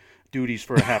MC duties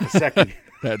for a half a second.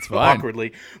 That's fine.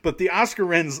 Awkwardly. But the Oscar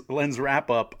lens wrap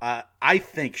up, I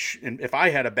think, if I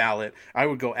had a ballot, I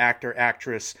would go actor,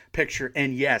 actress, picture,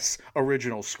 and yes,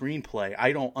 original screenplay.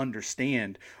 I don't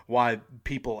understand why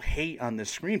people hate on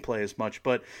this screenplay as much,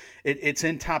 but it's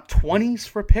in top 20s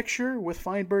for picture with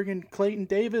Feinberg and Clayton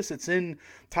Davis. It's in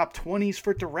top 20s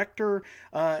for director.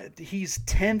 He's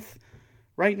 10th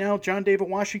right now, John David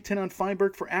Washington, on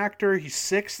Feinberg for actor. He's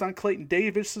 6th on Clayton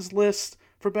Davis's list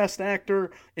for Best Actor.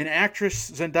 An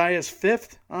actress, Zendaya's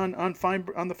 5th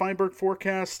on the Feinberg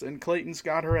forecast, and Clayton's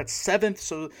got her at 7th.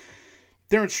 So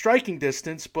they're in striking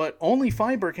distance, but only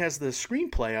Feinberg has the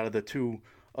screenplay out of the two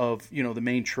of the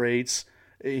main trades.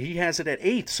 He has it at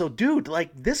 8th. So, dude,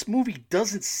 like, this movie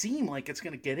doesn't seem like it's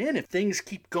going to get in if things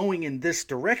keep going in this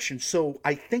direction. So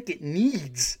I think it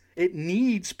needs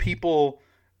people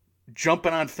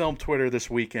jumping on film Twitter this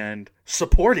weekend,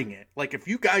 supporting it. Like, if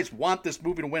you guys want this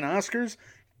movie to win Oscars,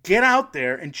 get out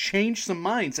there and change some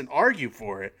minds and argue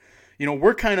for it.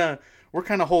 We're kind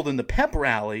of holding the pep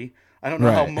rally. I don't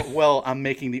know how well I'm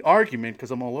making the argument,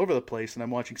 because I'm all over the place and I'm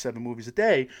watching 7 movies a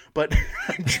day, but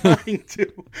I'm trying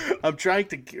to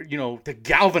to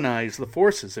galvanize the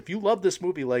forces. If you love this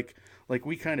movie like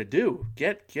we kind of do,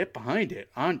 get behind it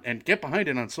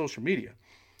on social media.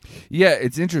 Yeah,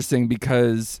 it's interesting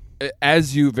because,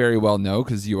 as you very well know,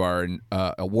 because you are an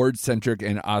award-centric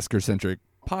and Oscar-centric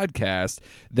podcast,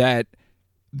 that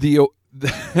the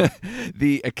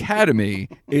Academy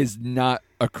is not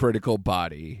a critical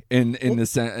body in the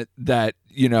sense that,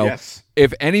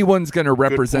 if anyone's going to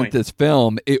represent this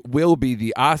film, it will be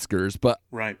the Oscars. But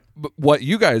what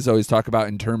you guys always talk about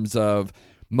in terms of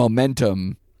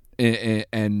momentum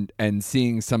and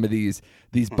seeing some of these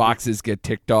boxes get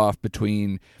ticked off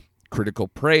between critical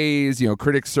praise,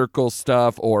 critic circle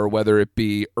stuff, or whether it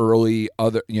be early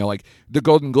other, like the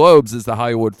Golden Globes is the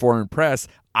Hollywood Foreign Press.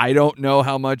 I don't know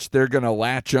how much they're going to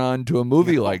latch on to a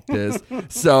movie like this.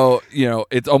 So,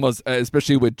 it's almost,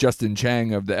 especially with Justin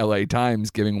Chang of the LA Times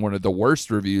giving one of the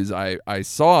worst reviews I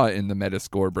saw in the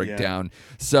Metascore breakdown.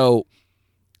 Yeah. So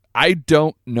I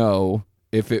don't know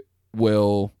if it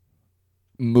will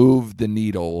move the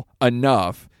needle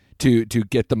enough to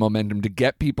get the momentum to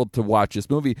get people to watch this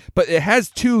movie. But it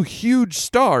has 2 huge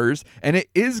stars, and it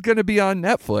is going to be on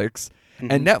Netflix.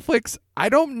 Mm-hmm. And Netflix, I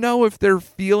don't know if they're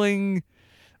feeling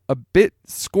a bit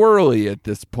squirrely at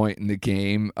this point in the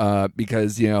game,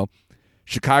 because,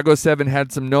 Chicago 7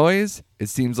 had some noise. It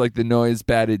seems like the noise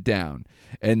batted down.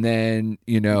 And then,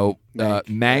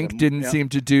 Mank didn't seem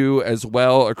to do as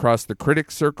well across the critic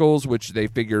circles, which they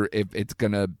figure if it's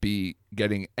going to be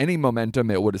getting any momentum,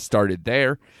 it would have started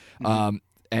there. Mm-hmm.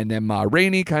 And then Ma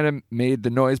Rainey kind of made the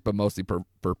noise, but mostly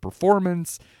for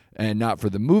performance and not for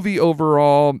the movie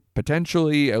overall,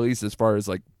 potentially, at least as far as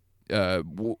like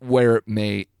where it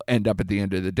may end up at the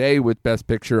end of the day with Best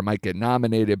Picture. It might get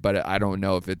nominated, but I don't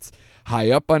know if it's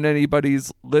high up on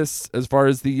anybody's lists as far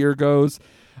as the year goes.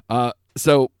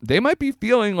 So they might be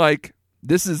feeling like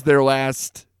this is their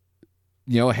last,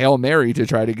 Hail Mary to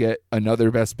try to get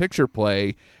another Best Picture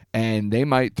play. and they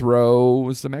might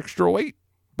throw some extra weight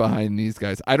behind these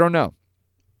guys. I don't know.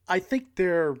 I think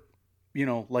they're,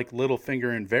 like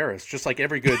Littlefinger and Varys, just like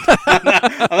every good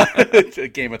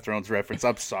Game of Thrones reference.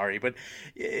 I'm sorry, but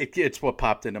it's what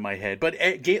popped into my head. But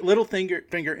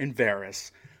Littlefinger and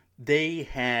Varys, they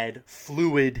had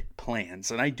fluid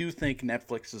plans. And I do think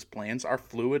Netflix's plans are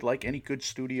fluid like any good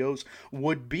studios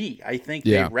would be. I think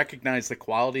they recognize the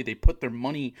quality. They put their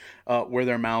money where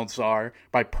their mouths are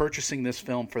by purchasing this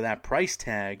film for that price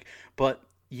tag. But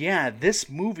yeah, this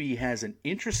movie has an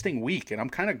interesting week, and I'm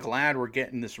kind of glad we're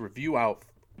getting this review out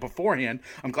beforehand.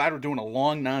 I'm glad we're doing a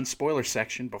long non-spoiler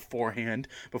section beforehand,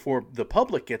 before the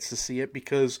public gets to see it,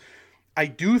 because I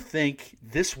do think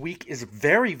this week is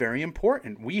very, very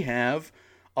important. We have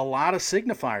a lot of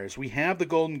signifiers. We have the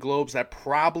Golden Globes that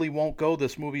probably won't go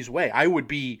this movie's way. I would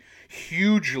be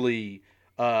hugely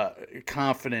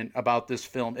confident about this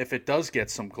film if it does get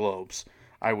some Globes.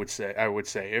 I would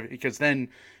say, because then,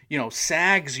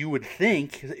 SAGs, you would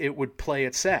think it would play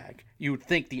at SAG. You would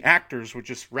think the actors would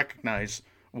just recognize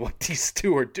what these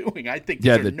two are doing. I think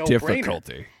these are the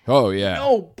difficulty. Oh, yeah.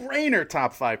 No-brainer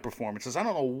top 5 performances. I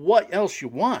don't know what else you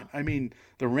want. I mean,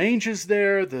 the range is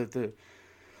there.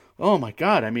 Oh, my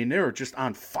God. I mean, they were just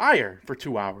on fire for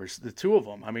 2 hours, the two of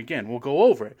them. I mean, again, we'll go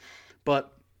over it.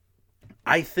 But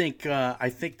I think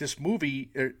this movie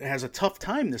has a tough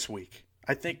time this week.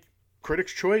 I think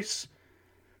Critics' Choice,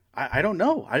 I don't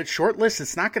know. Short list,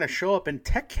 it's not going to show up in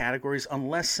tech categories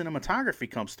unless cinematography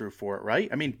comes through for it, right?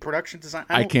 I mean, production design.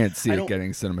 I can't see it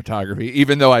getting cinematography,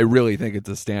 even though I really think it's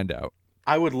a standout.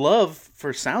 I would love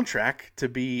for soundtrack to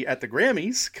be at the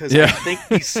Grammys, because I think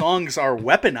these songs are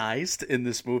weaponized in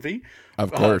this movie.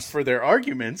 Of course. For their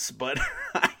arguments, but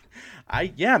I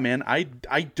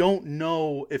don't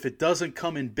know if it doesn't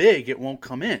come in big, it won't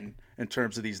come in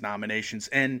terms of these nominations.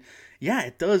 And yeah,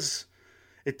 it does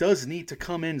need to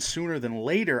come in sooner than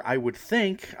later, I would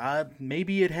think.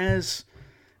 Maybe it has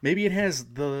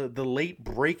the late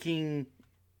breaking,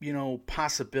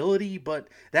 possibility, but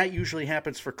that usually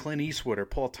happens for Clint Eastwood or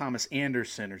Paul Thomas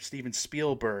Anderson or Steven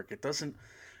Spielberg. It doesn't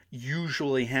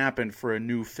usually happen for a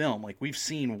new film. Like, we've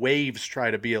seen Waves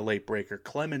try to be a late breaker,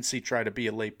 Clemency try to be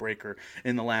a late breaker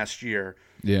in the last year.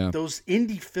 Yeah, those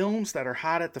indie films that are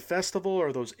hot at the festival,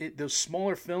 or those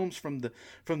smaller films from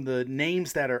the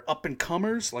names that are up and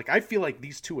comers. Like, I feel like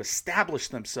these two established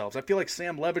themselves. I feel like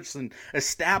Sam Levinson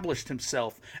established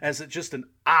himself as just an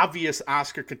obvious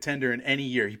Oscar contender in any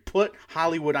year. He put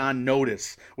Hollywood on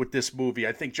notice with this movie.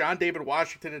 I think John David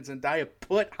Washington and Zendaya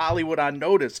put Hollywood on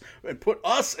notice and put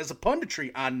us as a punditry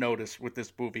on notice with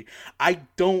this movie. I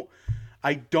don't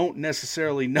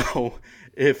necessarily know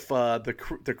if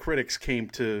the critics came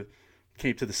to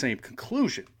the same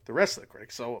conclusion, the rest of the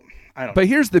critics. So I don't. But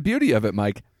here's the beauty of it,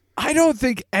 Mike. I don't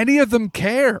think any of them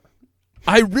care.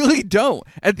 I really don't.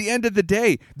 At the end of the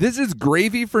day, this is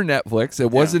gravy for Netflix. It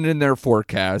wasn't in their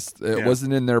forecast. It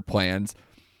wasn't in their plans.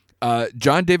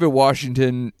 John David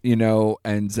Washington,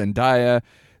 and Zendaya,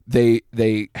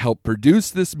 they helped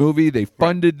produce this movie. They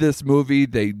funded this movie.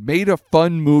 They made a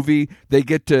fun movie. They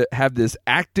get to have this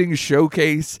acting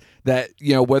showcase that,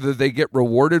 whether they get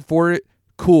rewarded for it,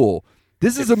 cool.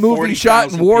 This is a movie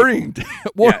shot in Warrington.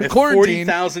 If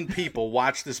 40,000 people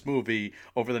watch this movie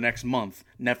over the next month,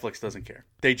 Netflix doesn't care.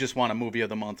 They just want a movie of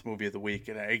the month, movie of the week,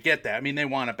 and I get that. I mean, they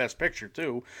want a Best Picture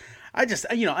too. I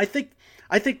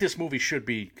think this movie should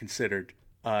be considered.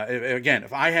 Again,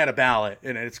 if I had a ballot,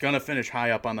 and it's going to finish high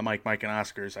up on the Mike and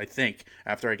Oscars, I think,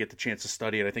 after I get the chance to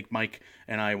study it, I think Mike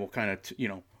and I will kind of,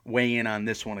 weigh in on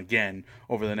this one again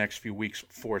over the next few weeks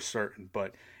for certain.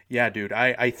 But yeah, dude,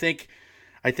 I think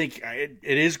it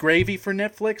is gravy for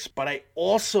Netflix, but I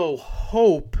also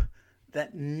hope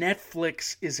that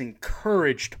Netflix is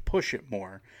encouraged to push it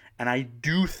more. And I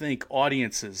do think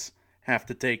audiences have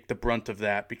to take the brunt of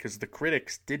that, because the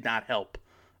critics did not help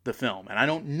the film. And I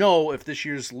don't know if this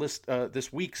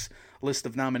week's list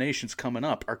of nominations coming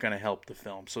up are going to help the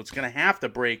film. So it's going to have to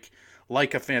break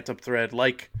like a Phantom Thread,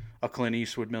 like a Clint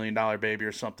Eastwood $1 Million Baby,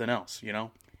 or something else,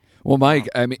 Well, Mike,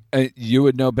 I mean, you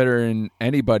would know better than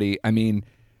anybody. I mean,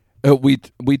 I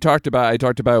talked about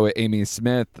it with Amy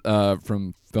Smith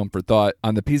from Film for Thought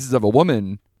on the Pieces of a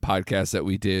Woman podcast that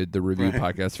we did, the review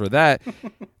podcast for that.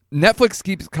 Netflix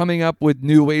keeps coming up with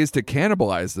new ways to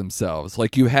cannibalize themselves.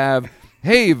 Like, you have,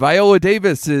 hey, Viola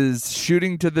Davis is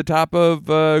shooting to the top of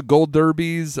Gold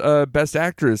Derby's Best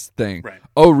Actress thing. Right.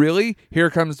 Oh, really?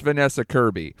 Here comes Vanessa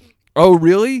Kirby. Oh,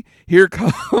 really? Here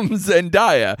comes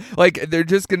Zendaya. Like, they're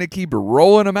just going to keep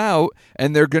rolling them out,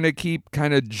 and they're going to keep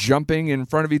kind of jumping in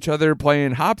front of each other,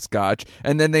 playing hopscotch,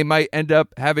 and then they might end up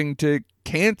having to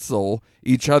cancel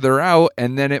each other out,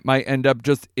 and then it might end up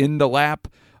just in the lap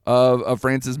of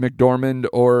Frances McDormand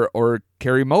or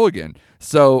Carey Mulligan.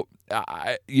 So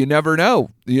you never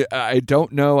know. I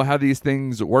don't know how these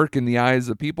things work in the eyes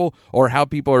of people or how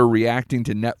people are reacting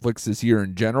to Netflix this year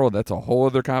in general. That's a whole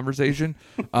other conversation.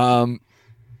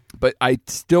 But I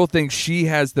still think she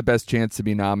has the best chance to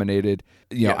be nominated.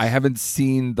 Yes. I haven't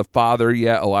seen The Father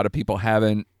yet. A lot of people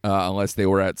haven't, unless they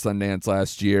were at Sundance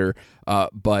last year.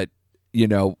 But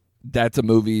that's a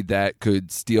movie that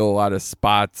could steal a lot of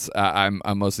spots. I'm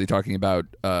mostly talking about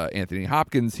Anthony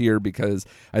Hopkins here because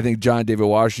I think John David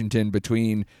Washington,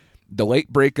 between the late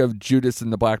break of Judas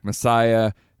and the Black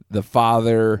Messiah, The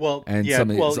Father, and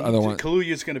some of these other ones.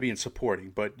 Kaluuya's going to be in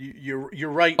supporting, but you're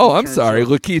right. Oh, I'm sorry.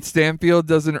 Lakeith Stanfield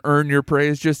doesn't earn your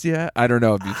praise just yet. I don't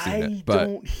know if you've seen it, but I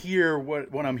don't hear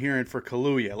what I'm hearing for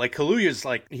Kaluuya. Like Kaluuya's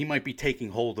he might be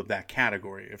taking hold of that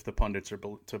category if the pundits are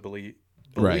to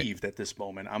believed at this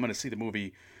moment. I'm going to see the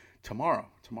movie tomorrow.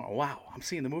 Wow, I'm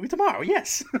seeing the movie tomorrow.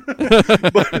 Yes,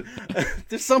 but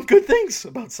there's some good things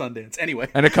about Sundance anyway.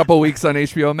 And a couple weeks on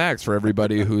HBO Max for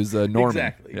everybody who's a normie.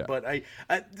 Exactly. Yeah. But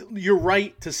you're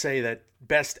right to say that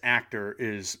Best Actor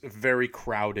is very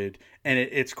crowded, and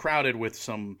it's crowded with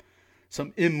some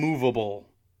immovable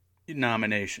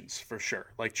nominations for sure,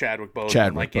 like Chadwick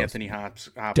Boseman, like Anthony Hopkins,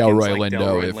 Delroy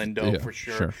Lindo for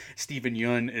sure. Stephen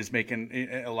Yeun is making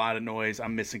a lot of noise.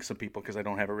 I'm missing some people because I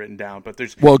don't have it written down, but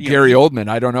there's Gary Oldman.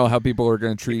 I don't know how people are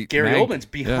going to treat Gary Meg. Oldman's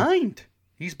behind. Yeah.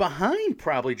 He's behind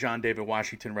probably John David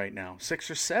Washington right now, 6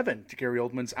 or 7. Gary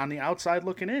Oldman's on the outside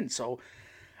looking in, so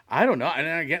I don't know. And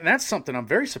again, that's something I'm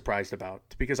very surprised about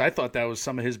because I thought that was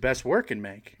some of his best work in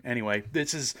Meg. Anyway,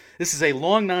 this is a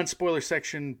long non-spoiler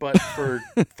section, but for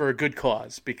a good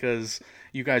cause because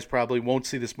you guys probably won't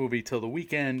see this movie till the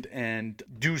weekend, and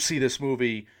do see this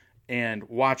movie and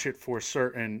watch it for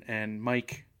certain. And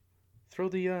Mike, throw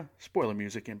the spoiler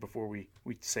music in before we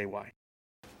say why.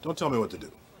 Don't tell me what to do.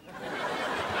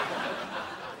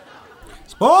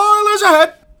 Spoilers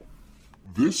ahead!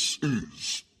 This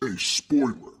is a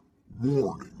spoiler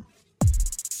warning.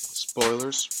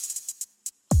 Spoilers.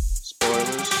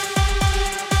 Spoilers.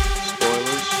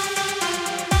 Spoilers.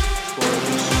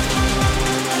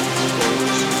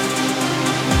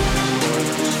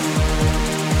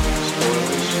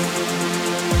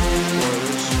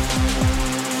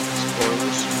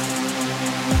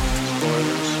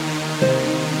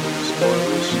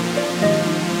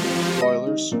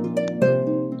 Spoilers.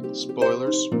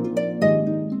 Spoilers.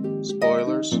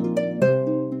 Spoilers.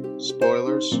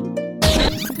 Spoilers.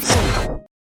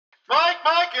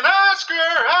 Mike, and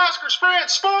Oscar Sprint,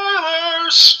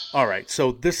 spoilers! All right,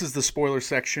 so this is the spoiler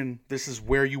section. This is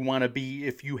where you want to be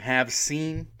if you have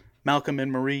seen Malcolm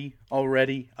and Marie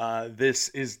already. This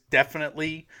is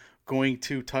definitely going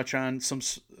to touch on some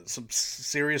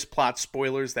serious plot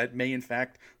spoilers that may, in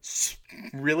fact,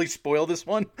 really spoil this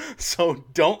one. So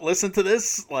don't listen to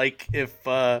this. Like,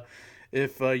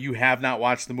 if you have not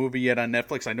watched the movie yet on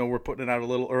Netflix, I know we're putting it out a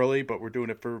little early, but we're doing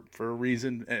it for a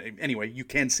reason. Anyway, you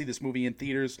can see this movie in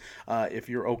theaters if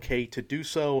you're okay to do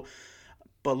so.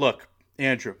 But look,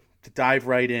 Andrew, to dive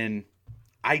right in,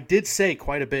 I did say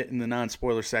quite a bit in the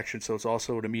non-spoiler section, so it's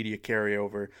also an immediate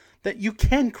carryover, that you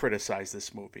can criticize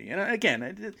this movie. And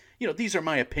again, these are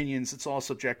my opinions. It's all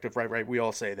subjective, right? We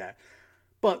all say that.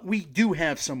 But we do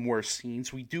have some worse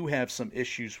scenes. We do have some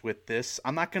issues with this.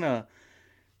 I'm not gonna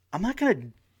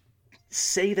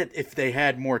say that if they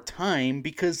had more time,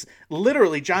 because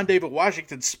literally John David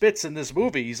Washington spits in this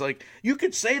movie. He's like, you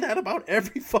could say that about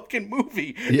every fucking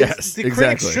movie. Yes, the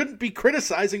critics shouldn't be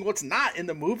criticizing what's not in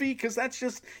the movie, because that's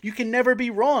just, you can never be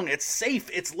wrong. It's safe.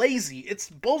 It's lazy. It's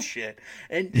bullshit.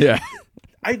 And yeah,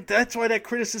 that's why that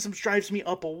criticism drives me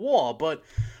up a wall. But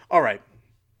all right.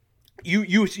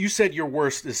 You said your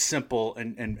worst is simple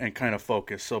and kind of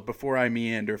focused. So before I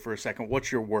meander for a second,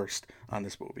 what's your worst on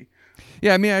this movie?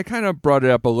 Yeah, I mean, I kind of brought it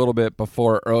up a little bit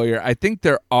before earlier. I think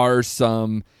there are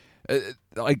some,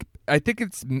 I think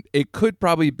it could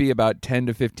probably be about 10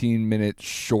 to 15 minutes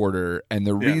shorter. And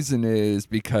the reason is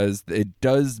because it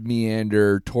does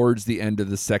meander towards the end of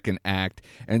the second act.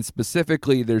 And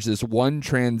specifically, there's this one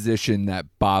transition that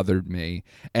bothered me.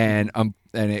 And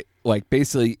it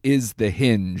basically is the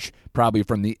hinge probably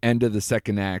from the end of the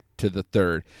second act to the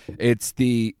third. It's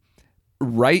the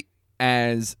right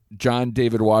as John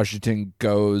David Washington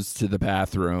goes to the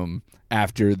bathroom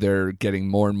after they're getting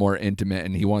more and more intimate,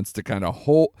 and he wants to kind of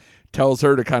tells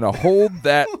her to kind of hold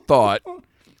that thought,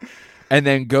 and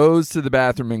then goes to the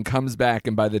bathroom and comes back,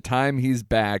 and by the time he's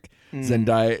back,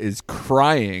 Zendaya is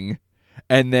crying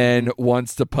and then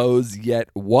wants to pose yet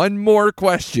one more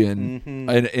question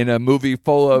in a movie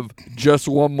full of just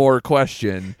one more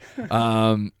question,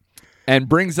 and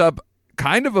brings up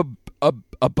kind of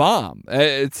a bomb.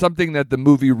 It's something that the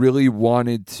movie really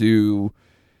wanted to,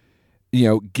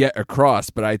 get across,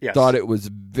 but I thought it was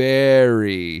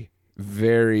very,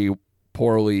 very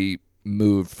poorly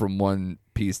moved from one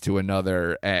piece to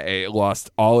another. It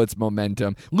lost all its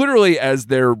momentum, literally, as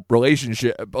their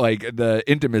relationship, like the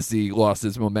intimacy, lost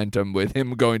its momentum with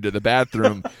him going to the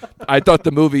bathroom. I thought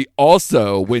the movie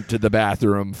also went to the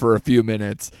bathroom for a few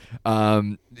minutes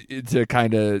to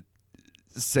kind of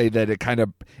say that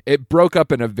it broke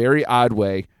up in a very odd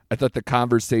way. I thought the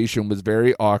conversation was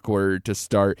very awkward to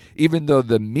start, even though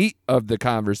the meat of the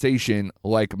conversation,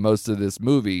 like most of this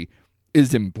movie,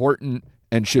 is important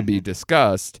and should be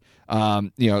discussed.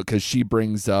 Because she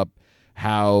brings up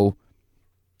how,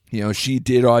 she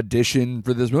did audition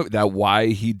for this movie, that why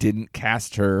he didn't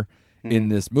cast her in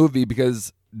this movie,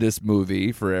 because this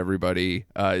movie, for everybody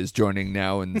is joining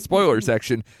now in the spoiler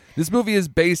section, this movie is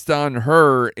based on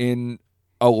her in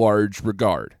a large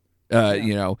regard.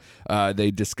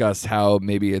 They discuss how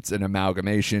maybe it's an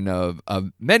amalgamation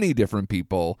of many different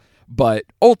people, but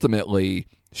ultimately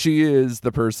she is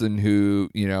the person who,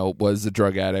 was a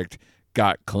drug addict,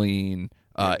 got clean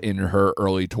in her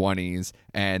early 20s,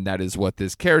 and that is what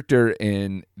this character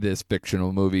in this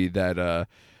fictional movie that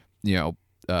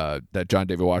that John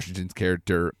David Washington's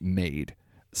character made.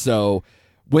 So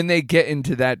when they get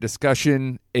into that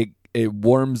discussion, it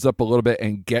warms up a little bit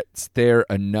and gets there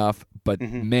enough, but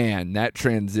man, that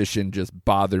transition just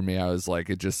bothered me. I was like,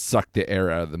 it just sucked the air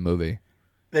out of the movie.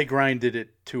 They grinded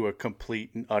it to a complete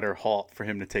and utter halt for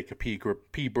him to take a pee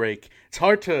break. It's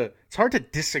hard to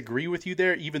disagree with you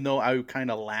there, even though I kind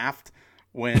of laughed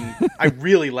when I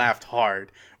really laughed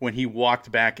hard when he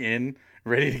walked back in,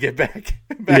 ready to get back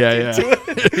into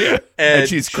it. And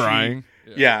she's crying.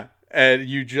 Yeah. And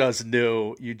you just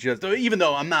knew, even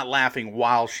though I'm not laughing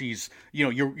while she's,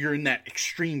 you're in that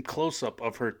extreme close up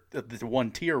of her, the one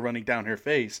tear running down her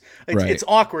face. It's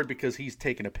awkward because he's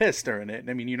taking a piss during it.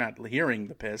 I mean, you're not hearing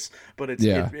the piss, but it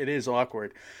is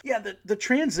awkward. Yeah. The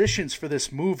transitions for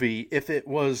this movie, if it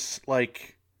was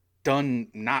like done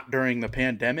not during the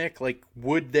pandemic, like,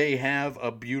 would they have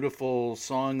a beautiful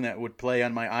song that would play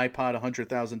on my iPod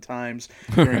 100,000 times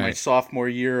during my sophomore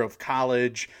year of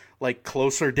college? Like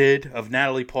Closer did, of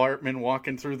Natalie Portman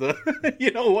walking through the,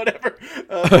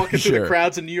 walking through the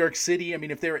crowds in New York City. I mean,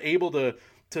 if they were able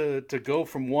to go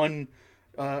from one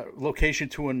location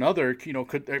to another,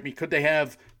 could they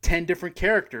have 10 different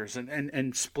characters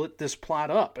and split this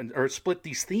plot up or split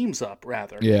these themes up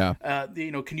rather? Yeah.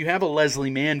 Can you have a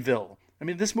Leslie Manville? I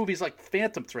mean, this movie is like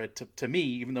Phantom Thread to me,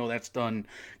 even though that's done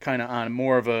kind of on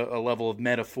more of a level of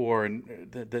metaphor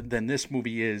than this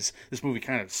movie is. This movie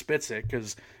kind of spits it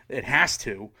because it has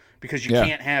to, because you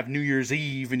can't have New Year's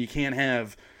Eve and you can't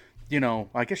have,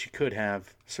 I guess you could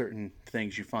have certain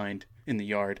things you find in the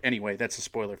yard. Anyway, that's a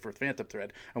spoiler for Phantom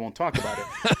Thread. I won't talk about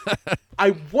it.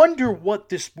 I wonder what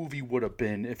this movie would have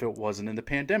been if it wasn't in the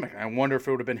pandemic. I wonder if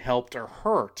it would have been helped or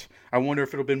hurt. I wonder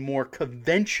if it would have been more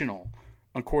conventional,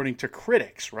 according to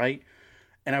critics, right?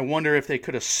 And I wonder if they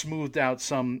could have smoothed out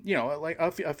some, like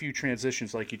a few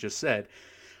transitions, like you just said.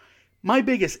 My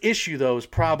biggest issue, though, is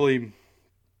probably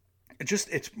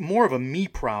it's more of a me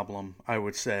problem, I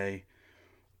would say.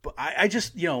 But I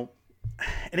just, and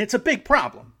it's a big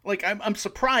problem. Like, I'm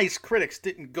surprised critics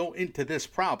didn't go into this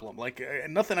problem. Like,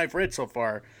 nothing I've read so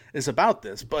far is about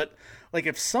this. But, like,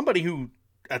 if somebody who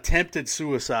attempted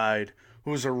suicide,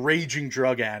 who's a raging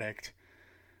drug addict,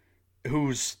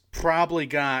 who's probably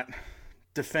got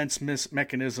defense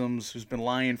mechanisms, who's been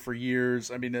lying for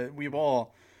years. I mean, we've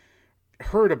all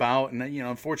heard about, and,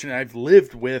 unfortunately, I've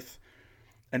lived with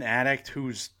an addict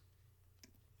who's,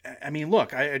 I mean,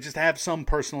 look, I just have some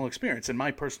personal experience, and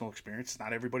my personal experience is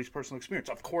not everybody's personal experience.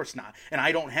 Of course not. And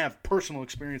I don't have personal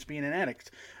experience being an addict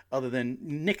other than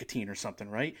nicotine or something,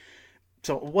 right?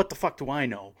 So what the fuck do I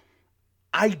know?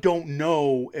 I don't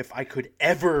know if I could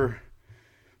ever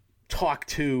talk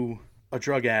to a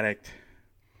drug addict,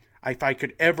 if I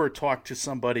could ever talk to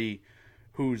somebody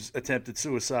who's attempted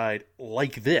suicide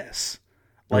like this.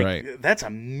 Like, that's a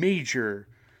major,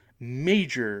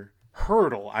 major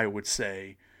hurdle, I would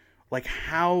say. Like,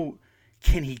 how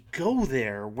can he go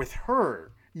there with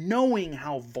her, knowing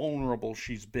how vulnerable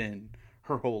she's been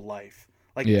her whole life?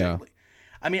 Like,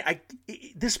 I mean,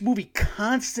 this movie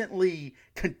constantly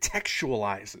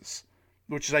contextualizes,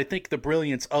 which is, I think, the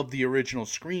brilliance of the original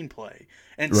screenplay,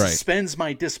 and suspends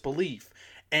my disbelief.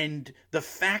 And the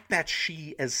fact that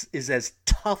she is as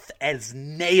tough as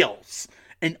nails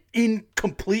and in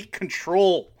complete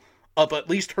control of at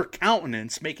least her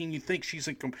countenance, making you think she's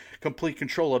in complete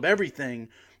control of everything,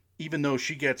 even though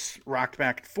she gets rocked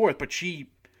back and forth. But she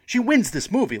wins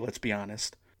this movie, let's be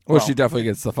honest. Well, she definitely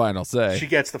gets the final say. She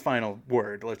gets the final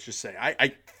word, let's just say.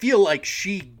 I feel like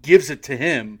she gives it to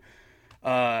him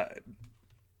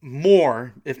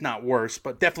more, if not worse,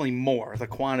 but definitely more. The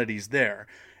quantity's there.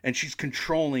 And she's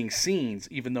controlling scenes,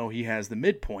 even though he has the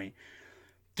midpoint.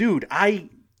 Dude, I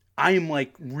am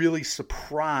like really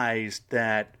surprised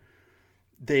that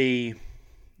they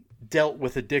dealt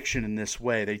with addiction in this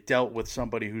way. They dealt with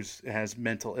somebody who has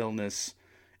mental illness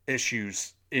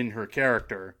issues in her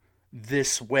character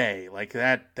this way. Like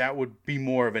that would be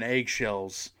more of an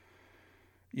eggshells,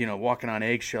 walking on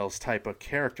eggshells type of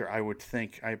character, I would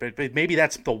think. But maybe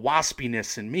that's the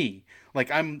waspiness in me. Like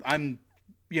I'm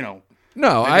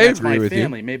No, I agree with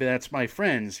family. you. Maybe that's my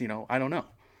friends. I don't know.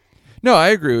 No, I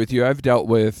agree with you. I've dealt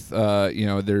with,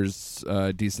 there's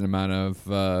a decent amount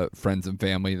of friends and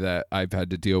family that I've had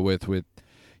to deal with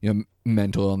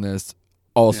mental illness.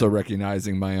 Also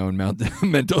recognizing my own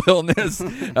mental illness,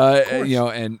 and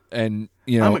I'm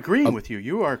agreeing with you.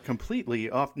 You are completely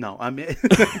off. No, I'm,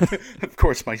 of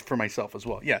course, for myself as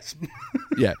well. Yes.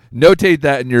 Yeah. Notate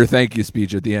that in your thank you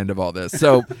speech at the end of all this.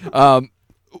 So,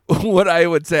 what I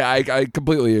would say, I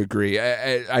completely agree.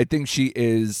 I think she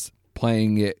is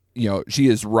playing it. She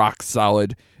is rock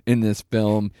solid in this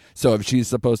film. So if she's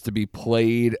supposed to be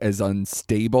played as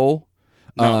unstable,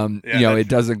 it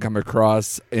doesn't come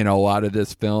across in a lot of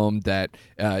this film that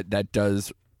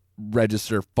does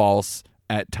register false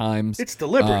at times. It's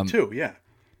deliberate too. Yeah.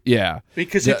 Yeah.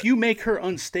 Because if you make her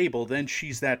unstable, then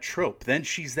she's that trope. Then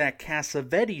she's that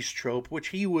Cassavetes trope, which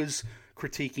he was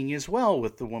critiquing as well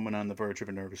with The Woman on the Verge of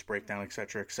a Nervous Breakdown, et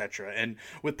cetera, and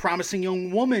with Promising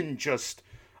Young Woman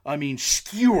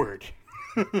skewered.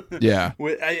 Yeah.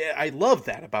 I love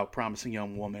that about Promising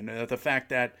Young Woman. The fact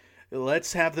that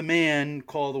let's have the man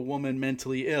call the woman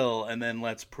mentally ill, and then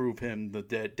let's prove him the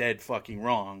dead fucking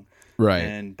wrong.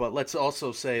 Right. But let's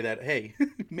also say that, hey,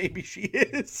 maybe she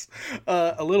is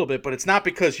a little bit, but it's not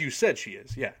because you said she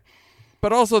is. Yeah.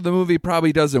 But also the movie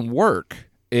probably doesn't work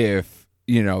if,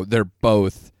 they're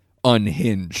both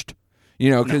unhinged.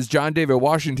 Because John David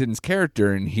Washington's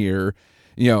character in here,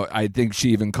 I think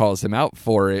she even calls him out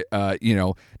for it,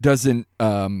 doesn't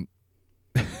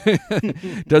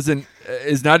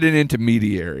is not an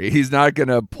intermediary. He's not going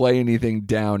to play anything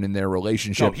down in their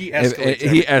relationship. No, he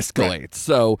escalates. Right.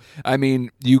 So,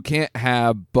 you can't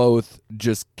have both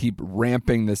just keep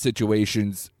ramping the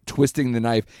situations, twisting the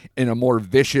knife in a more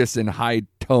vicious and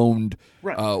high-toned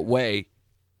way.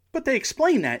 But they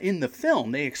explain that in the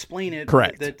film. They explain it.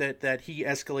 Correct. That he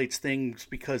escalates things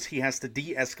because he has to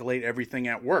de-escalate everything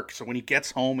at work. So when he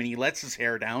gets home and he lets his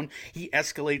hair down, he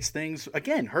escalates things,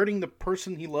 again, hurting the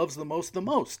person he loves the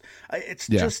most.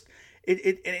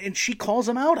 And she calls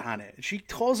him out on it. She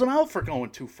calls him out for going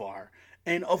too far.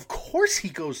 And of course he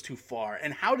goes too far.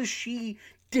 And how does she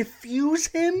diffuse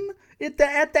him at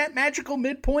that magical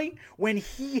midpoint when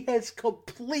he has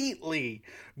completely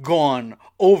gone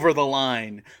over the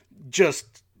line,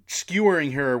 just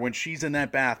skewering her when she's in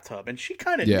that bathtub? And she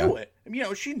kind of knew it.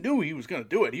 She knew he was going to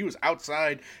do it. He was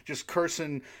outside just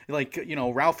cursing like,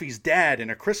 Ralphie's dad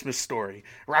in A Christmas Story.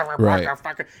 Right.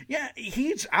 Yeah,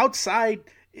 he's outside,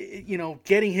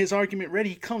 getting his argument ready.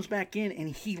 He comes back in and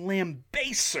he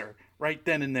lambastes her right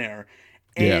then and there.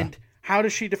 And how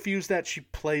does she diffuse that? She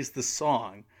plays the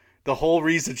song. The whole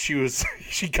reason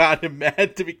she got him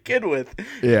mad to begin with,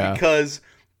 because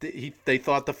they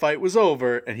thought the fight was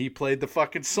over, and he played the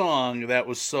fucking song that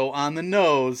was so on the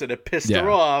nose, and it pissed her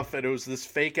off, and it was this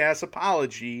fake ass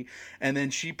apology, and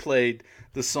then she played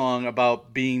the song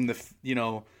about being this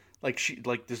woman,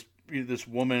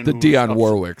 the Dionne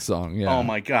Warwick song. Yeah. Oh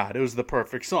my God, it was the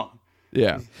perfect song.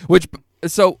 Yeah.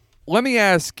 So let me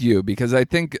ask you, because I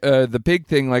think the big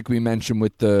thing, like we mentioned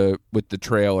with the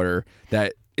trailer,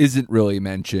 that isn't really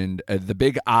mentioned, the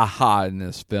big aha in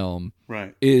this film,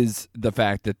 right, is the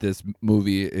fact that this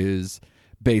movie is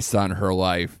based on her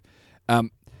life.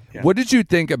 What did you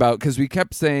think about? Because we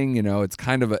kept saying, it's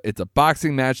kind of it's a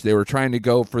boxing match. They were trying to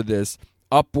go for this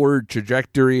upward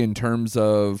trajectory in terms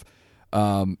of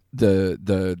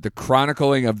the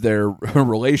chronicling of their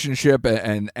relationship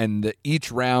and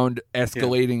each round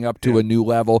escalating up to a new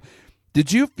level.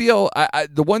 Did you feel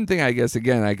the one thing I guess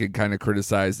again I could kind of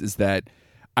criticize is that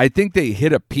I think they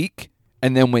hit a peak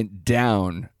and then went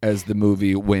down as the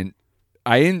movie went.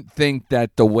 I didn't think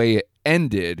that the way it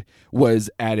ended was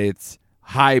at its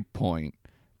high point,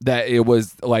 that it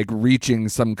was like reaching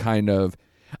some kind of,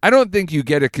 I don't think you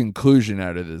get a conclusion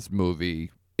out of this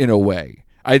movie in a way.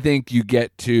 I think you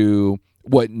get to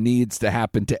what needs to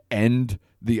happen to end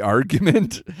the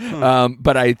argument.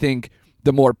 But I think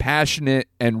the more passionate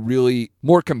and really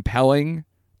more compelling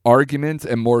arguments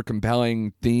and more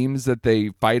compelling themes that they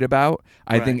fight about,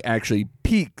 I think actually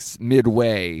peaks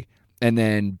midway and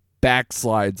then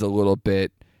backslides a little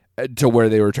bit to where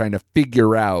they were trying to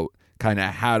figure out kind of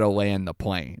how to land the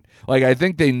plane. Like, I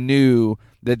think they knew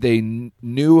that they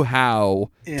knew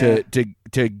how to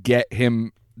get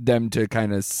them to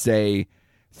kind of say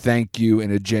thank you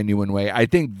in a genuine way. I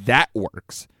think that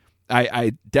works.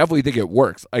 I definitely think it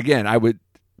works. Again, I would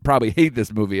probably hate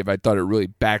this movie if I thought it really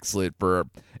backslid for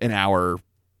an hour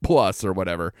plus or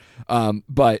whatever.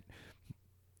 But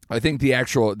I think the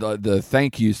actual the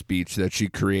thank you speech that she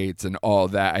creates and all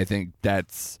that, I think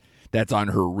that's on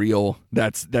her reel.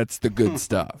 That's the good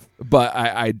stuff. But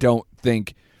I don't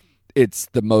think it's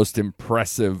the most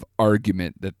impressive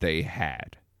argument that they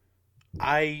had.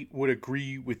 I would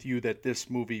agree with you that this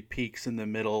movie peaks in the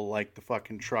middle, like the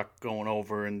fucking truck going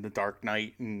over in The Dark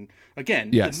Knight. And again,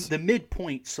 yes, the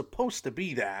midpoint's supposed to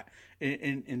be that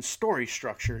in story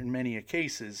structure in many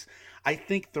cases. I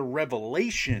think the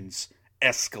revelations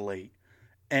escalate.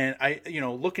 And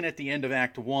looking at the end of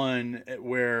Act 1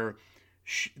 where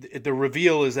the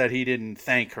reveal is that he didn't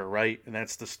thank her, right? And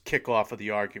that's the kickoff of the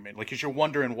argument. Like, because you're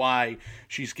wondering why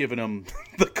she's giving him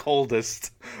the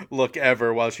coldest look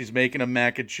ever while she's making him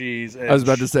mac and cheese. And I was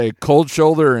about to say, cold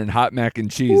shoulder and hot mac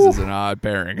and cheese is an odd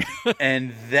pairing.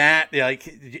 And that,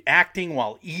 like, acting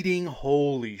while eating,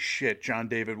 holy shit, John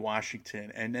David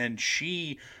Washington. And then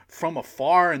she, from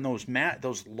afar in those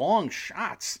long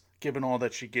shots, given all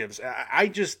that she gives.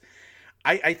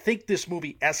 I think this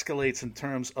movie escalates in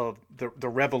terms of the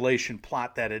revelation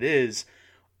plot that it is.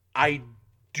 I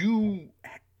do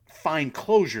find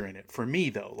closure in it for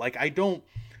me, though. Like, I don't,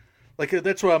 like,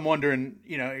 that's what I'm wondering,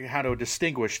 how to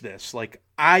distinguish this. Like,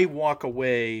 I walk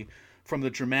away from the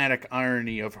dramatic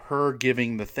irony of her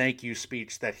giving the thank you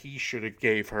speech that he should have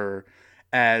gave her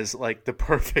as, like, the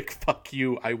perfect fuck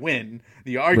you, I win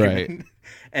the argument. Right.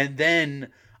 And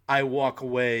then I walk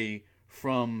away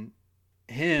from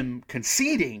him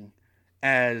conceding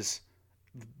as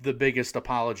the biggest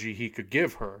apology he could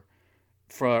give her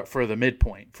for the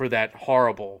midpoint, for that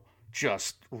horrible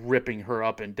just ripping her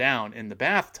up and down in the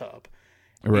bathtub.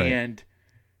 Right. And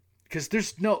because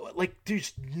there's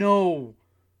no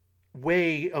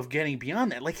way of getting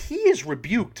beyond that. Like, he is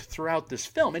rebuked throughout this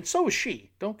film, and so is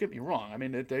she. Don't get me wrong. I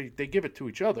mean, they give it to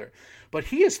each other. But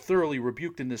he is thoroughly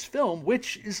rebuked in this film,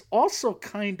 which is also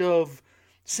kind of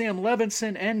Sam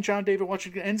Levinson and John David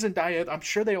Washington and Zendaya. I'm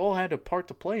sure they all had a part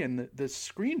to play in the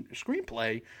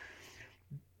screenplay.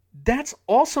 That's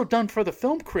also done for the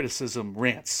film criticism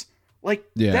rants. Like,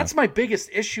 that's my biggest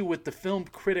issue with the film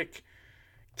critic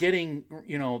getting,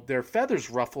 their feathers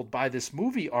ruffled by this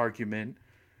movie argument.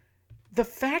 The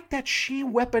fact that she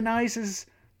weaponizes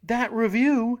that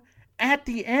review at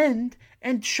the end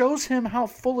and shows him how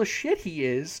full of shit he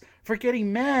is for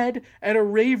getting mad at a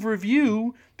rave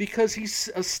review because he's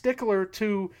a stickler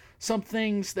to some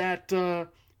things that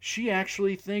she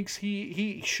actually thinks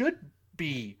he should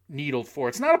be needled for.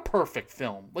 It's not a perfect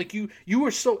film. Like, you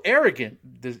were so arrogant,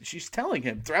 she's telling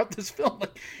him throughout this film.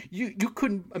 Like, you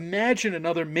couldn't imagine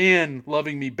another man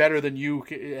loving me better than you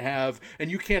have,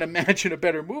 and you can't imagine a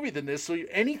better movie than this. So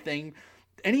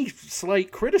any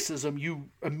slight criticism, you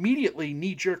immediately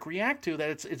knee-jerk react to that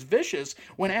it's vicious,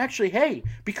 when actually, hey,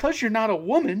 because you're not a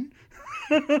woman,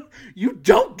 you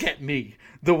don't get me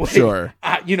the way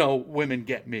women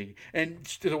get me, and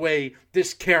the way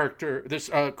this character, this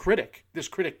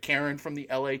critic Karen from the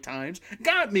LA Times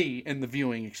got me in the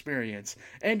viewing experience.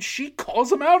 And she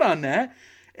calls him out on that,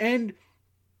 and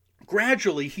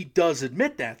gradually he does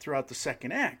admit that throughout the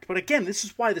second act. But again, this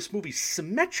is why this movie's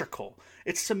symmetrical.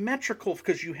 It's symmetrical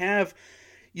because you have,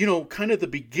 kind of the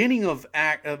beginning of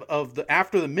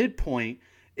after the midpoint,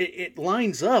 it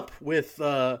lines up with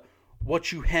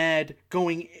what you had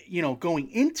going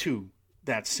into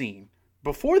that scene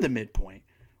before the midpoint,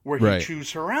 where he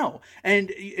chews her out.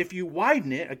 And if you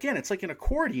widen it, again, it's like an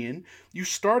accordion. You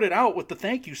started out with the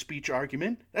thank you speech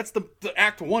argument. That's the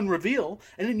Act 1 reveal.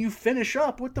 And then you finish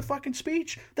up with the fucking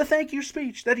speech, the thank you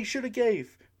speech that he should have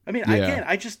gave. I mean,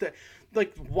 I just,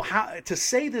 how to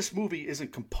say this movie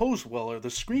isn't composed well, or the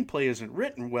screenplay isn't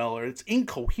written well, or it's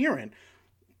incoherent.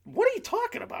 What are you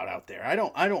talking about out there? I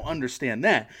don't understand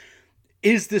that.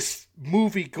 Is this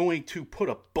movie going to put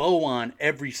a bow on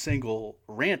every single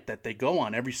rant that they go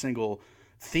on, every single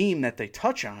theme that they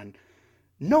touch on?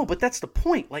 No, but that's the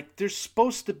point. Like, there's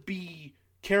supposed to be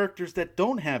characters that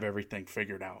don't have everything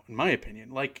figured out, in my opinion.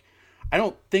 Like, I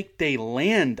don't think they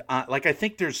land on, like, I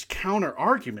think there's counter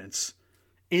arguments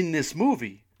in this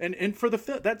movie. And for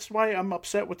that's why I'm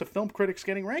upset with the film critics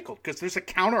getting rankled, because there's a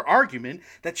counter argument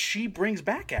that she brings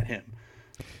back at him.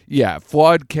 Yeah,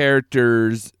 flawed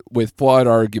characters with flawed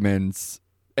arguments,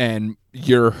 and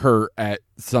you're hurt at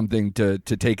something to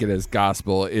take it as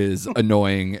gospel is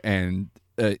annoying and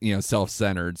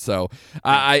self-centered. So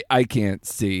I can't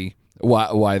see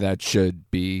why that should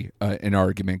be an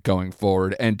argument going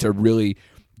forward, and to really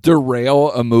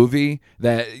derail a movie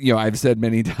that I've said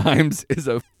many times is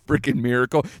a freaking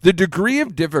miracle. The degree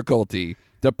of difficulty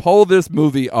to pull this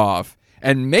movie off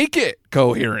and make it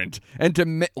coherent and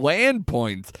to land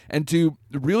points and to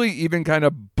really even kind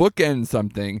of bookend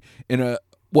something in a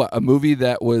movie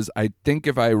that was, I think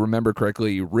if I remember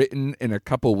correctly, written in a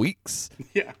couple weeks.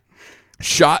 Yeah.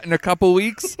 Shot in a couple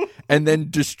weeks and then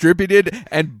distributed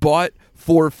and bought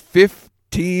for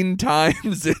 15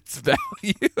 times its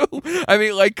value. I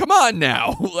mean, like, come on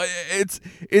now.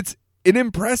 It's an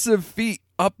impressive feat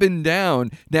up and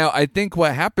down. Now, I think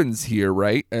what happens here,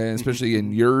 right, and especially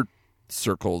in your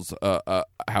circles,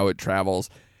 how it travels,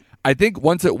 I think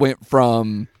once it went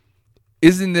from,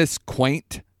 isn't this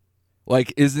quaint?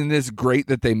 Like, isn't this great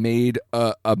that they made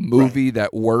a movie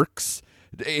that works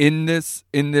in this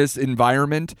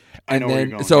environment? And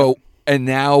and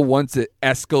now once it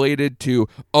escalated to,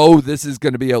 this is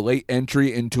going to be a late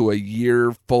entry into a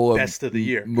year full of best of the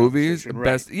year movies,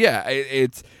 right.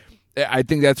 I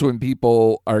think that's when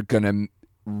people are going to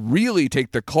really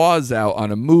take the claws out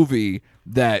on a movie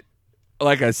that,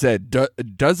 like I said,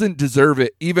 doesn't deserve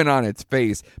it even on its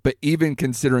face, but even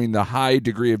considering the high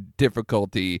degree of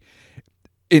difficulty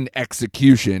in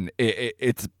execution,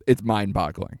 it's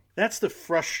mind-boggling. That's the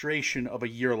frustration of a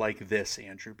year like this,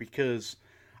 Andrew, because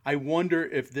I wonder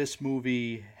if this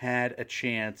movie had a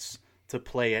chance to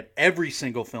play at every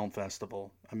single film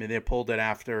festival. I mean, they pulled it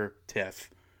after TIFF,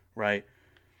 right?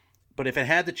 But if it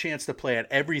had the chance to play at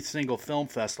every single film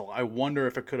festival, I wonder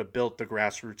if it could have built the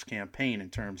grassroots campaign in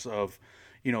terms of,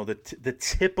 the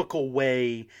typical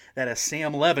way that a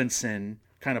Sam Levinson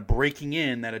kind of breaking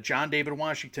in, that a John David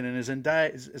Washington and a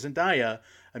Zendaya.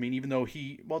 I mean, even though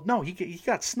he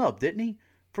got snubbed, didn't he,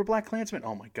 for BlacKkKlansman?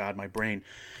 Oh my God, my brain.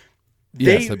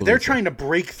 They're trying to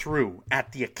break through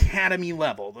at the Academy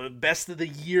level, the best of the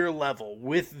year level,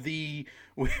 with the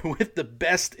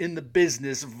best in the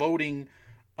business voting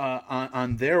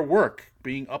on their work,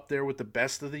 being up there with the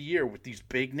best of the year with these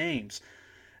big names.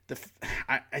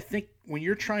 I think when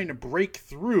you're trying to break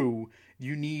through,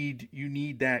 you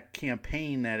need that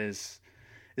campaign that is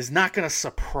not going to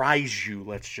surprise you.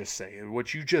 Let's just say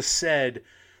what you just said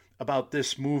about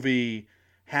this movie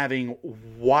having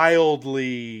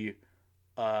wildly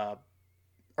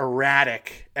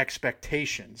erratic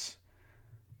expectations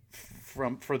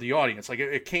for the audience. Like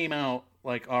it came out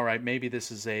like, all right, maybe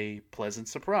this is a pleasant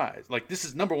surprise. Like, this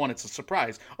is, number one, it's a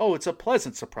surprise. Oh, it's a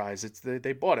pleasant surprise.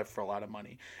 They bought it for a lot of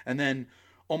money. And then,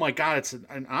 oh my God, it's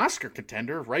an Oscar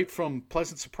contender right from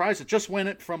pleasant surprise. It just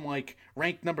went from like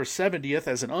ranked number 70th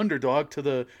as an underdog to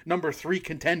the number 3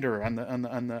 contender on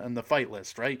the fight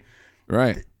list, right?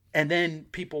 Right. And then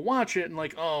people watch it and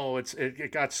like, oh,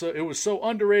 it was so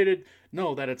underrated.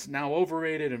 No, that it's now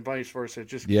overrated, and vice versa. It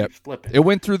just keeps flipping. It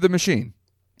went through the machine.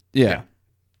 Yeah.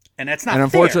 And that's not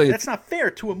fair. That's not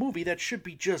fair to a movie that should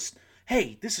be just,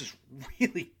 hey, this is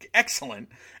really excellent.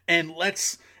 And I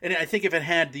think if it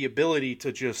had the ability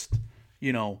to just,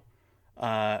 grow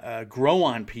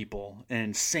on people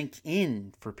and sink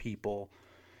in for people,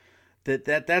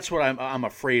 that's what I'm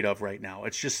afraid of right now.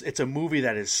 It's a movie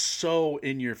that is so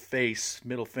in your face,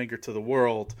 middle finger to the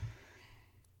world,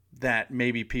 that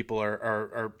maybe people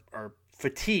are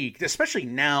fatigued, especially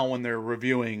now when they're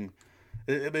reviewing.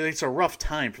 It's a rough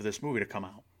time for this movie to come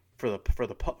out for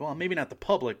the well, maybe not the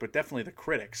public, but definitely the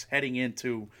critics heading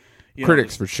into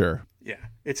critics for sure. Yeah,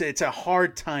 it's a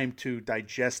hard time to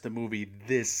digest a movie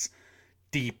this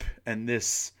deep and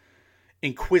this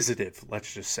inquisitive.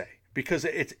 Let's just say, because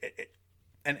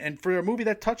and for a movie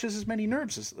that touches as many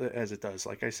nerves as it does,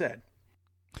 like I said.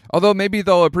 Although maybe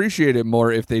they'll appreciate it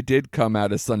more if they did come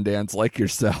out of Sundance like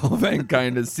yourself and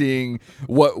kind of seeing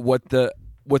what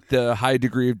the high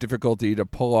degree of difficulty to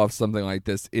pull off something like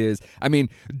this is. I mean,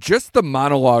 just the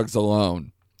monologues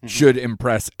alone should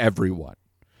impress everyone.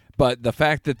 But the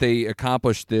fact that they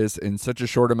accomplished this in such a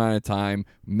short amount of time,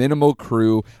 minimal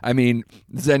crew. I mean,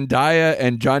 Zendaya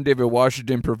and John David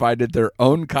Washington provided their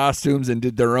own costumes and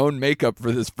did their own makeup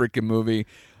for this freaking movie.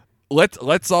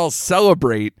 Let's all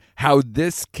celebrate how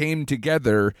this came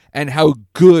together and how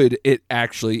good it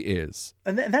actually is.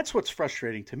 And that's what's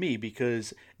frustrating to me,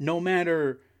 because no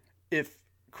matter if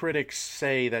critics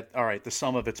say that, all right, the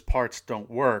sum of its parts don't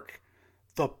work,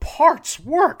 the parts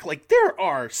work. Like, there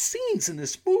are scenes in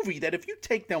this movie that if you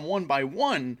take them one by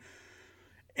one,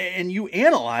 and you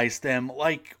analyze them,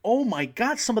 like, oh my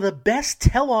God, some of the best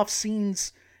tell-off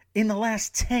scenes in the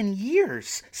last 10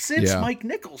 years since Mike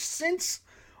Nichols, since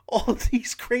all of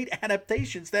these great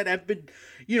adaptations that have been,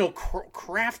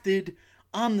 crafted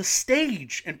on the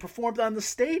stage and performed on the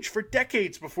stage for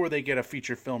decades before they get a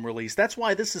feature film release. That's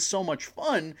why this is so much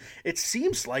fun. It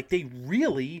seems like they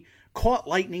really caught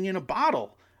lightning in a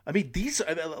bottle. I mean,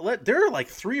 there are like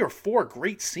 3 or 4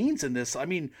 great scenes in this. I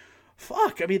mean,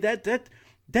 fuck. I mean,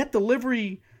 that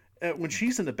delivery when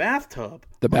she's in the bathtub.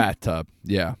 The bathtub,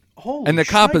 yeah. Holy and the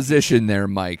shit. composition there,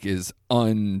 Mike, is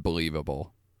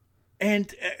unbelievable.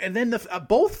 And then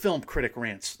both film critic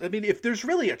rants. I mean, if there's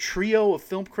really a trio of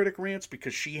film critic rants,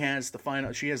 because she has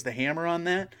the hammer on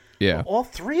that. Yeah. Well, all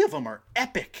 3 of them are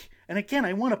epic. And again,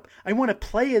 I want to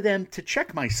play them to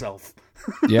check myself.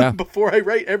 Yeah. Before I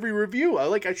write every review.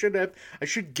 I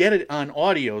should get it on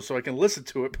audio so I can listen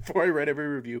to it before I write every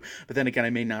review. But then again,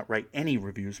 I may not write any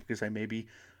reviews because I may be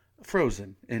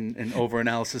frozen in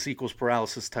over-analysis equals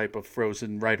paralysis type of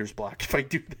frozen writer's block if I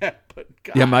do that. But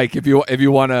God. Yeah, Mike, if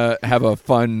you want to have a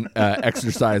fun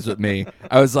exercise with me,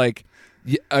 I was like,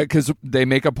 because they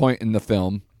make a point in the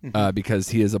film because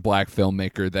he is a black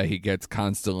filmmaker that he gets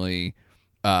constantly,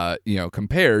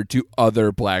 compared to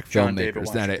other black John filmmakers. David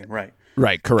Washington,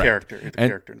 right, correct.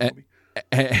 Character in the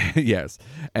movie. Yes,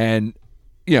 and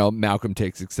Malcolm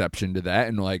takes exception to that,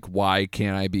 and like, why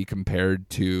can't I be compared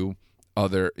to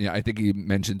other? I think he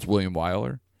mentions William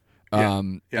Wyler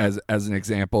as an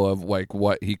example of like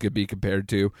what he could be compared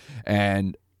to,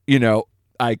 and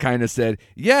I kind of said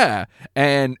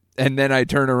and then I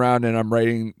turn around and I'm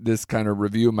writing this kind of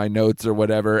review in my notes or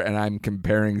whatever, and I'm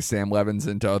comparing Sam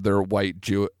Levinson to other white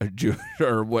Jew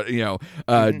or what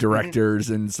directors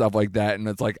and stuff like that, and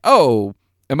it's like, oh,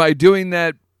 am I doing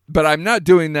that? But I'm not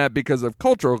doing that because of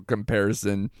cultural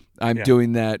comparison. I'm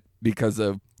doing that because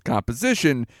of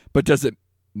composition. But does it?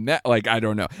 I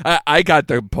don't know. I got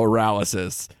the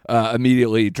paralysis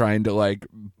immediately trying to like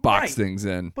box things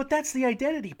in. But that's the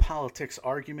identity politics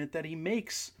argument that he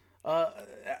makes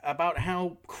about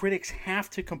how critics have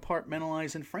to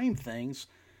compartmentalize and frame things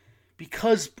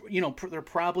because they're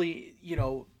probably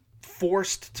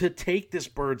forced to take this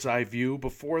bird's eye view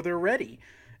before they're ready,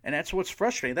 and that's what's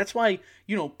frustrating. That's why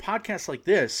podcasts like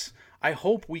this, I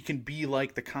hope we can be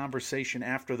like the conversation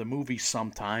after the movie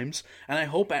sometimes, and I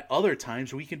hope at other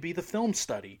times we can be the film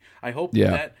study. I hope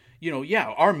that,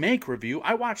 our Mank review,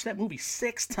 I watched that movie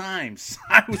 6 times.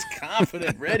 I was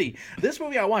confident, ready. This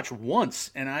movie I watched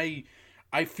once, and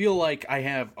I feel like I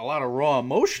have a lot of raw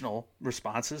emotional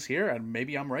responses here, and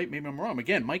maybe I'm right, maybe I'm wrong.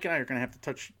 Again, Mike and I are going to have to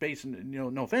touch base, and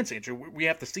no offense, Andrew, we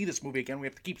have to see this movie again. We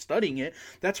have to keep studying it.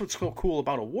 That's what's so cool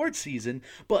about award season.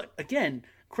 But again,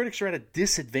 critics are at a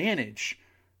disadvantage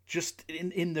just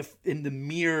in the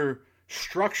mere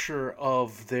structure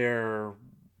of their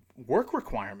work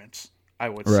requirements, I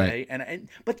would say.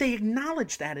 But they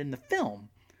acknowledge that in the film.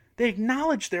 They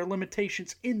acknowledge their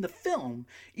limitations in the film,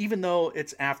 even though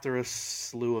it's after a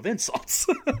slew of insults.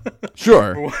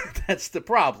 Sure. That's the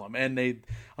problem. And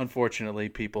unfortunately,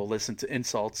 people listen to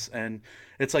insults, and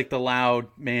it's like the loud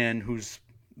man who's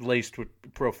laced with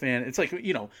profane. It's like,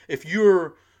 if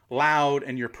you're loud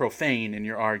and you're profane in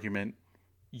your argument,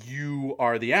 you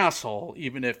are the asshole,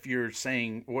 even if you're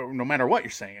saying, no matter what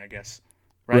you're saying, I guess.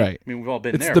 Right? I mean, we've all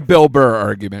been there. It's the Bill Burr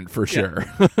argument for sure.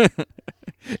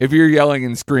 If you're yelling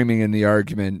and screaming in the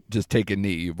argument, just take a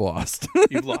knee. You've lost.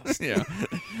 You've lost. Yeah.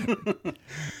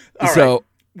 All so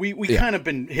right. We kind of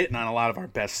been hitting on a lot of our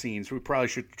best scenes. We probably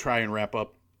should try and wrap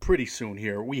up pretty soon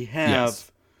here. We have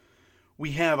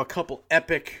a couple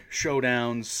epic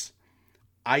showdowns.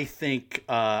 I think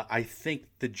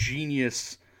the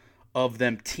genius of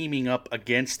them teaming up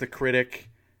against the critic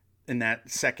in that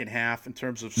second half in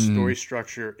terms of story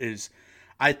structure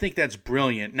I think that's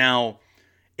brilliant. Now,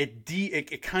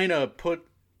 it kind of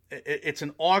it's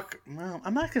an awkward. Well,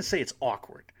 I'm not going to say it's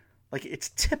awkward. Like, it's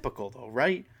typical though,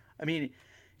 right? I mean,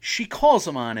 she calls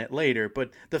him on it later,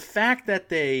 but the fact that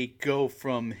they go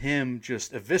from him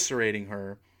just eviscerating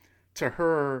her to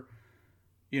her,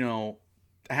 a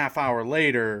half hour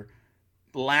later,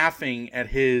 laughing at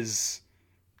his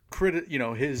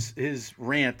his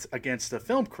rant against a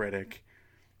film critic,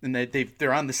 and that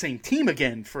they're on the same team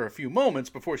again for a few moments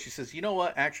before she says, you know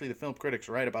what, actually the film critic's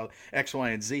right about X, Y,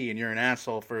 and Z, and you're an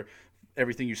asshole for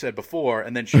everything you said before,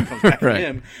 and then she comes back at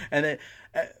him, and then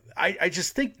I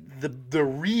just think the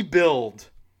rebuild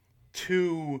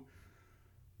to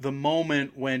the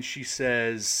moment when she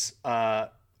says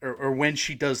or when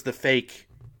she does the fake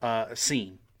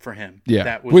scene for him.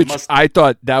 Yeah, I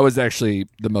thought that was actually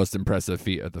the most impressive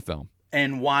feat of the film.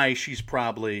 and why she's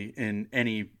probably in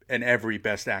any and every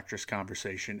Best Actress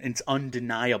conversation. It's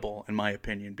undeniable, in my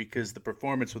opinion, because the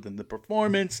performance within the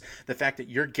performance, the fact that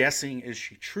you're guessing, is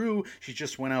she true? She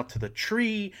just went out to the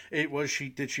tree.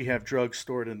 Did she have drugs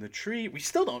stored in the tree? We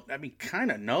still don't,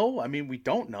 kind of know. We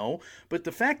don't know. But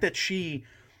the fact that she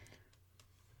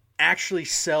actually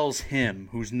sells him,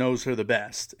 who knows her the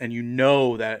best, and you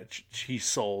know that he's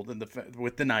sold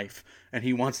with the knife, and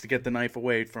he wants to get the knife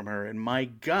away from her, and my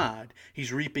God,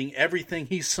 he's reaping everything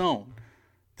he's sown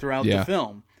throughout the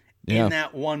film. In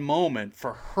that one moment,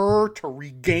 for her to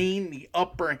regain the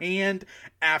upper hand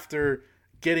after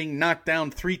getting knocked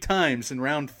down 3 times in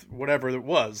round whatever it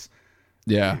was,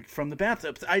 from the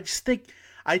bathtub, I just think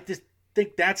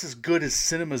that's as good as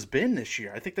cinema's been this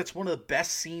year. I think that's one of the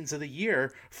best scenes of the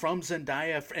year from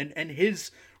Zendaya and his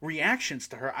reactions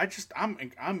to her.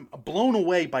 I'm blown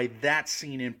away by that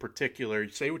scene in particular.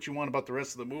 Say what you want about the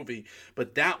rest of the movie,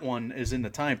 but that one is in the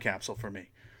time capsule for me.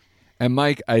 And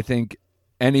Mike, I think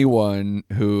anyone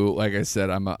who, like I said,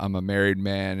 I'm a married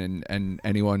man, and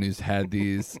anyone who's had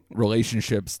these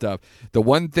relationship stuff, the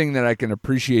one thing that I can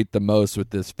appreciate the most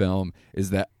with this film is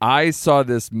that I saw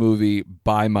this movie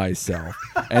by myself,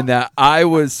 and that I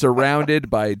was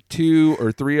surrounded by 2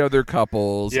 or 3 other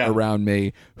couples around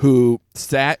me who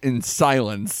sat in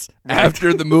silence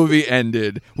after the movie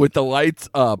ended with the lights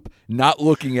up, not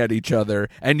looking at each other,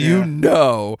 and you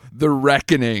know the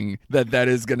reckoning that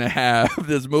is going to have,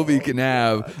 this movie can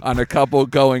have on a couple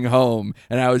going home.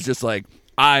 And I was just like,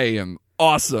 I am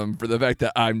awesome for the fact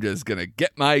that I'm just going to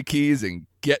get my keys and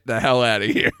get the hell out of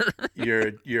here.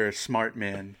 You're a smart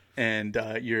man. And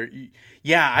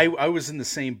I was in the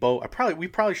same boat. We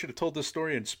probably should have told this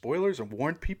story in spoilers or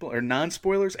warned people, or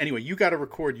non-spoilers. Anyway, you got to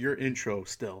record your intro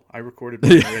still. I recorded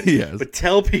mine already. Yes. But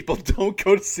tell people, don't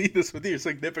go to see this with your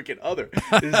significant other.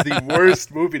 This is the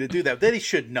worst movie to do that. They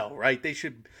should know, right? They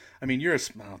should.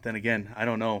 Then again, I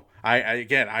don't know.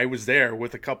 I was there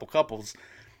with a couple couples.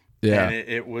 Yeah, and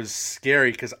it was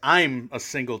scary because I'm a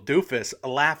single doofus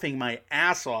laughing my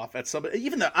ass off at some,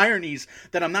 even the ironies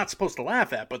that I'm not supposed to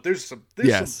laugh at. But there's some,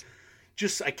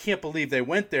 I can't believe they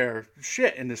went there.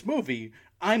 Shit, in this movie,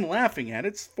 I'm laughing at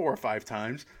it 4 or 5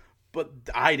 times, but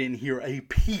I didn't hear a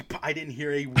peep. I didn't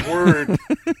hear a word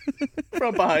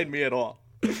from behind me at all.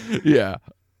 Yeah.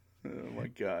 Oh my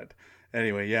God.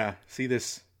 Anyway, see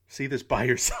this by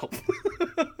yourself.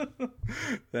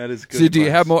 That is good. So do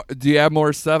you have more? Do you have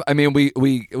more stuff?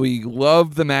 We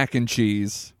love the mac and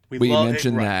cheese. We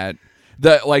mentioned that.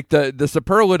 The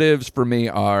superlatives for me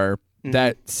are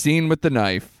that scene with the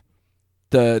knife.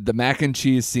 The mac and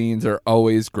cheese scenes are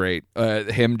always great.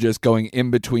 Him just going in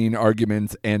between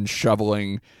arguments and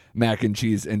shoveling mac and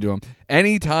cheese into him.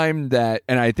 Anytime that,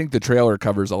 and I think the trailer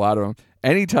covers a lot of them.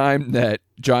 Anytime that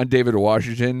John David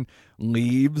Washington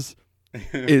leaves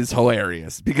is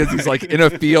hilarious because he's like in a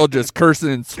field just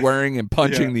cursing and swearing and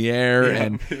punching the air,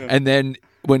 and then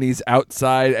when he's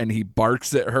outside and he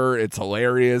barks at her, it's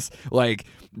hilarious. Like,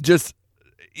 just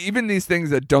even these things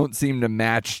that don't seem to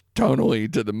match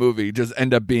tonally to the movie just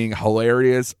end up being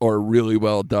hilarious or really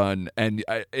well done. And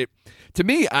to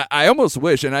me, I almost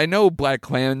wish, and I know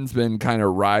BlacKkKlansman kind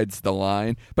of rides the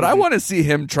line, but I want to see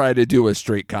him try to do a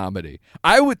straight comedy.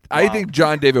 I think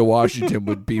John David Washington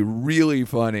would be really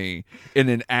funny in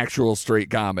an actual straight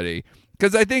comedy,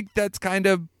 because I think that's kind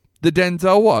of the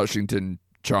Denzel Washington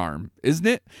charm, isn't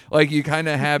it? Like, you kind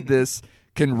of have this,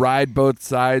 can ride both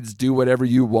sides, do whatever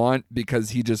you want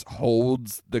because he just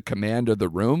holds the command of the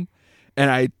room.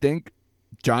 And I think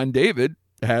John David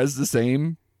has the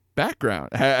same background,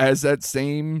 has that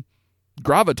same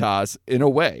gravitas in a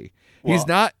way. Well, he's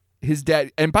not his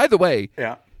dad. And by the way,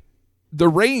 the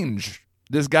range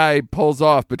this guy pulls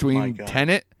off between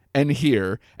Tenet and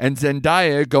here, and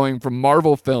Zendaya going from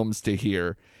Marvel films to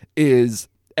here, is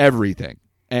everything.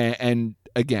 And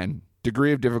again,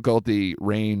 degree of difficulty,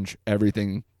 range,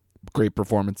 everything, great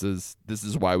performances. This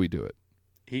is why we do it.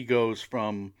 He goes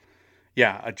from,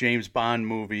 a James Bond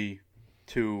movie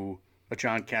to a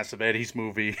John Cassavetes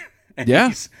movie. And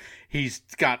he's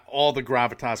got all the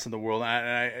gravitas in the world.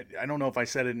 I don't know if I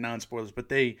said it in non-spoilers, but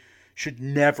they should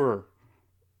never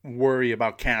worry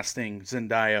about casting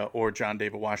Zendaya or John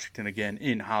David Washington again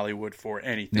in Hollywood for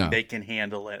anything. No. They can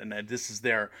handle it, and this is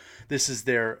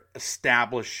their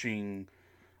establishing.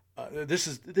 This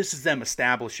is them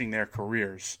establishing their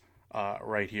careers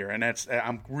right here, and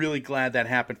I'm really glad that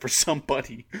happened for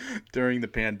somebody during the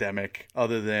pandemic,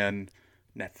 other than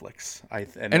Netflix.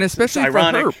 And especially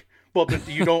ironic. For her. Well, but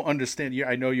you don't understand.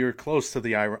 I know you're close to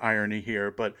the irony here,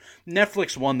 but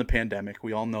Netflix won the pandemic.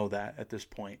 We all know that at this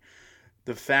point.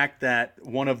 the fact that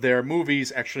one of their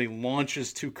movies actually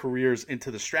launches two careers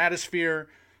into the stratosphere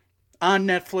on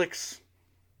Netflix,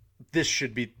 these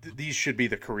should be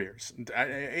the careers.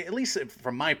 At least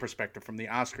from my perspective, from the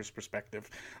Oscars perspective,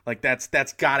 like that's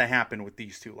got to happen with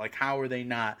these two. Like, how are they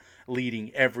not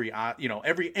leading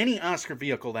any Oscar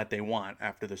vehicle that they want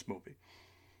after this movie?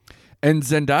 And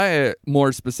Zendaya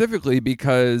more specifically,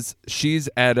 because she's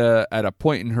at a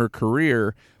point in her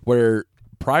career where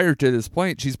prior to this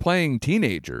point she's playing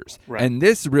teenagers, right. And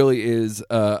this really is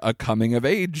a coming of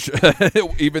age,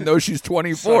 even though she's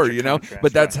 24.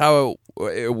 But that's how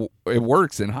it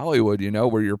works in Hollywood.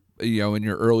 Where you're in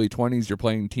your early 20s, you're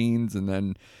playing teens, and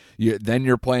then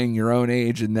you're playing your own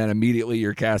age, and then immediately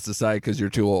you're cast aside because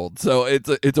you're too old. So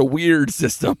it's a weird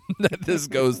system that this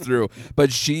goes through.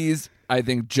 But she's, I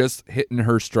think, just hitting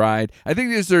her stride. I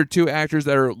think these are two actors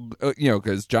that are,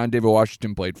 because John David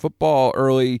Washington played football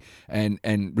early and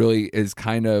really is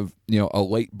kind of, a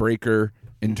late breaker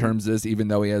in terms of this, even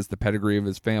though he has the pedigree of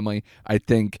his family. I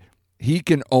think he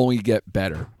can only get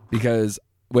better, because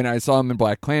when I saw him in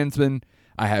BlacKkKlansman,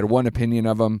 I had one opinion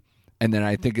of him, and then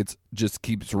I think it's just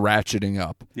keeps ratcheting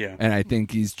up. Yeah. And I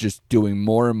think he's just doing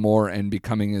more and more and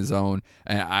becoming his own.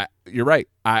 And you're right.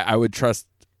 I would trust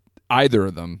either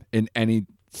of them in any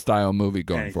style movie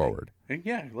going forward.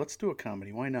 Yeah, let's do a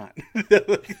comedy. Why not?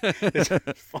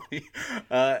 It's funny.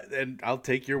 And I'll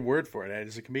take your word for it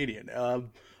as a comedian.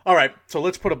 All right, so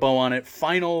let's put a bow on it.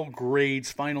 Final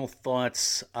grades, final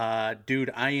thoughts.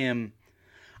 Dude, I'm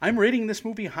rating this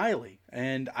movie highly.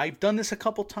 And I've done this a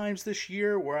couple times this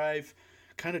year where I've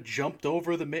kind of jumped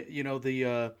over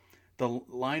the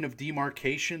line of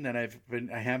demarcation that I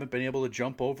haven't been able to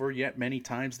jump over yet many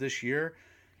times this year.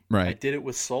 Right. I did it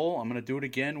with Soul. I'm going to do it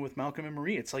again with Malcolm and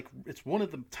Marie. It's one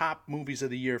of the top movies of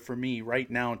the year for me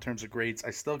right now in terms of grades.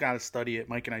 I still got to study it.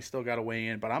 Mike and I still got to weigh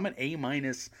in, but I'm an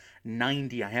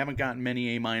A-90. I haven't gotten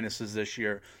many A-minuses this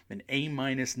year. An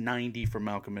A-90 for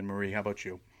Malcolm and Marie. How about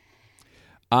you?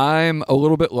 I'm a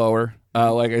little bit lower.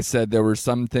 Like I said, there were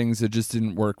some things that just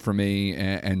didn't work for me,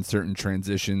 and certain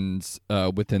transitions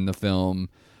within the film,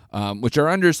 which are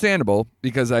understandable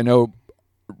because I know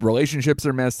relationships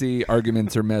are messy,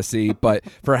 arguments are messy, but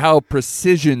for how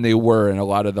precision they were in a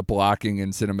lot of the blocking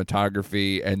and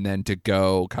cinematography, and then to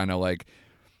go kind of like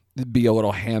be a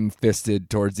little ham-fisted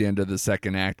towards the end of the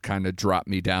second act kind of dropped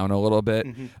me down a little bit.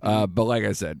 But like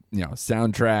I said,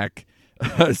 soundtrack,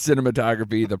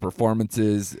 cinematography, the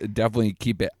performances definitely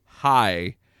keep it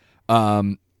high.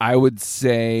 I would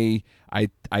say I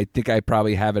think I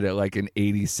probably have it at like an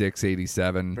 86,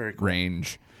 87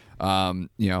 range.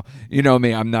 You know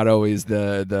me, I'm not always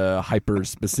the hyper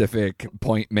specific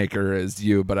point maker as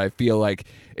you, but I feel like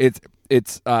it's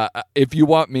if you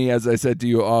want me, as I said to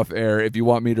you off air, if you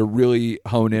want me to really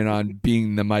hone in on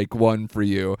being the Mike one for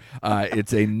you,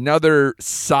 it's another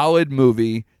solid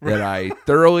movie that I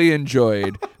thoroughly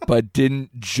enjoyed, but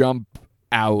didn't jump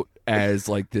out as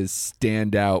like this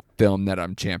standout film that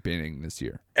I'm championing this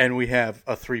year. And we have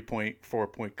a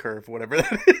 3.4 point curve, whatever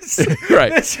that is.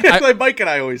 Right. Like Mike and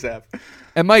I always have.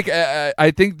 And Mike,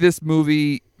 I think this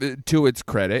movie, to its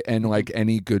credit, and like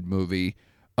any good movie,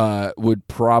 would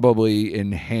probably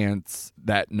enhance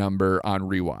that number on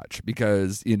rewatch,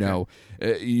 because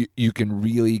you can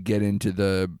really get into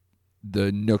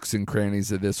the nooks and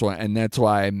crannies of this one, and that's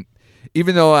why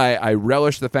even though I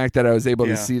relish the fact that I was able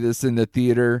to see this in the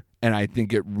theater, and I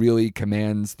think it really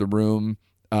commands the room,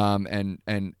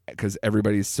 and because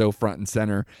everybody's so front and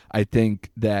center, I think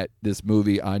that this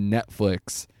movie on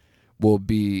Netflix will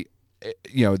be,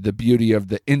 the beauty of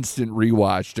the instant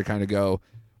rewatch to kind of go,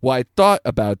 well, I thought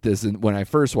about this when I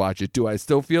first watched it. Do I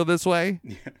still feel this way?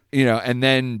 Yeah. And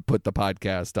then put the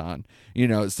podcast on.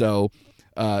 So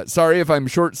sorry if I'm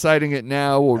short-sighting it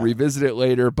now. We'll revisit it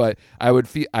later. But I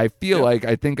feel like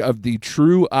I think of the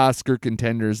true Oscar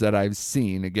contenders that I've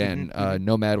seen. Again,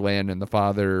 Nomadland and The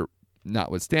Father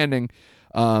notwithstanding,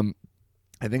 I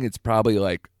think it's probably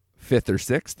like 5th or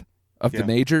 6th of the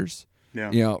majors.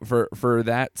 Yeah. For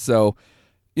that. So,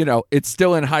 it's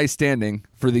still in high standing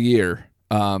for the year.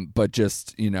 But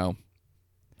just,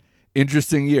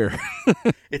 interesting year.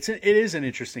 It is an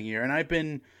interesting year, and I've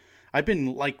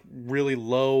been like really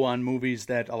low on movies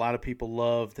that a lot of people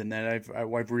loved, and that I've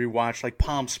rewatched. Like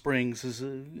Palm Springs is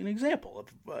an example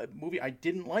of a movie I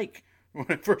didn't like when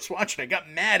I first watched it. I got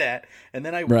mad at, and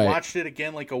then I watched it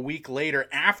again like a week later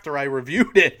after I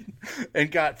reviewed it,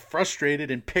 and got frustrated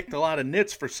and picked a lot of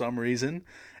nits for some reason.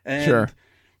 And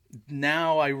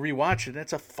now I rewatch it.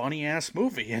 That's a funny ass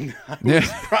movie, and I was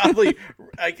probably,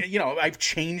 I've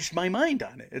changed my mind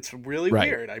on it. It's really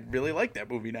weird. I really like that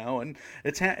movie now, and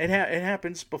it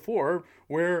happens before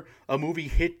where a movie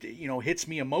hits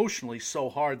me emotionally so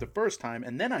hard the first time,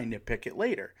 and then I nitpick it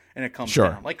later, and it comes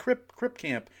down. Like Crip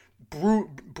Camp,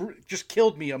 just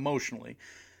killed me emotionally.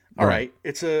 All right.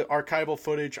 It's a archival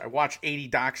footage. I watched 80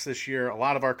 docs this year, a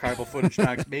lot of archival footage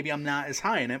docs. Maybe I'm not as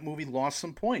high, and that movie lost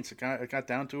some points. It got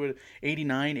down to an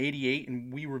 89, 88,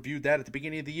 and we reviewed that at the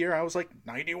beginning of the year. I was like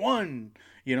 91.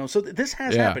 So this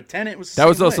has happened. Tenet was that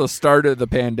was also start of the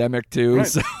pandemic too. Right.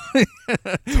 So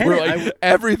we're like,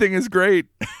 everything is great.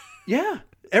 Yeah.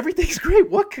 Everything's great.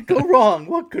 What could go wrong?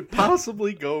 What could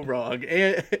possibly go wrong?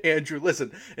 Andrew,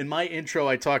 listen, in my intro,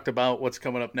 I talked about what's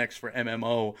coming up next for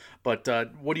MMO, but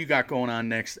what do you got going on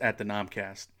next at the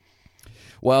Nomcast?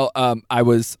 Well, I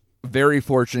was very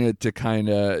fortunate to kind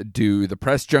of do the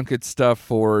press junket stuff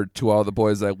for To All the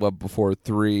Boys I Loved Before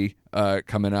 3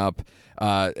 coming up.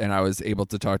 And I was able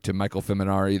to talk to Michael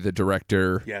Fiminari, the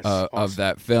director awesome. Of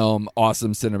that film.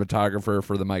 Awesome cinematographer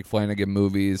for the Mike Flanagan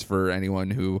movies, for anyone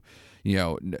who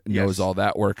knows all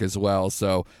that work as well.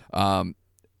 So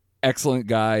excellent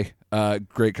guy,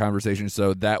 great conversation.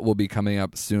 So that will be coming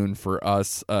up soon for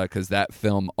us because that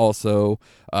film also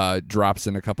drops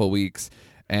in a couple weeks.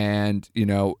 And,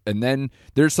 and then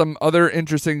there's some other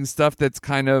interesting stuff that's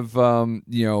kind of,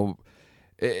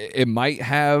 it might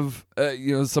have,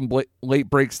 some late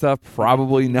break stuff.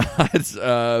 Probably not,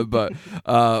 but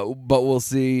we'll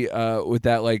see with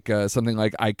that, like something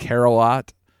like I Care a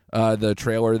Lot. The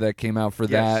trailer that came out for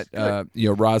that,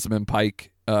 Rosamund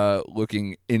Pike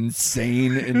looking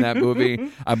insane in that movie.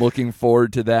 I'm looking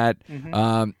forward to that.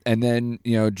 Mm-hmm. And then,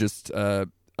 just a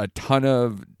ton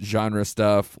of genre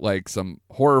stuff, like some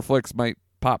horror flicks might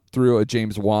pop through. A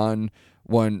James Wan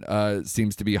one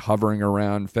seems to be hovering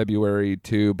around February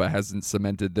too, but hasn't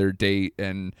cemented their date.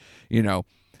 And,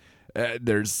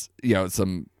 there's,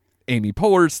 some Amy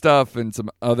Poehler stuff and some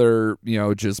other,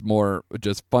 just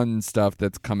fun stuff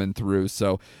that's coming through.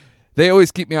 So they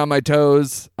always keep me on my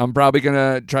toes. I'm probably going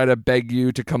to try to beg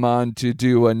you to come on to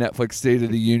do a Netflix State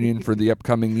of the Union for the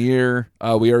upcoming year.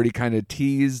 We already kind of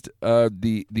teased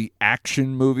the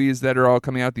action movies that are all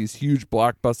coming out, these huge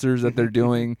blockbusters that they're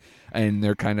doing, and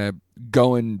they're kind of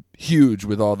going huge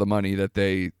with all the money that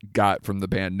they got from the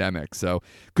pandemic. So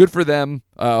good for them.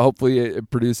 Hopefully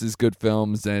it produces good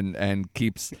films and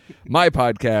keeps my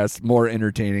podcast more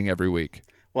entertaining every week.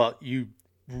 Well, you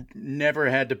never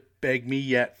had to beg me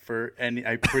yet for any.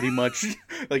 I pretty much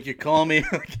like, you call me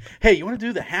like, hey, you want to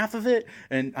do the half of it?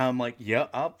 And I'm like, yeah,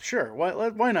 sure.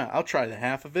 Why not? I'll try the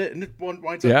half of it. And it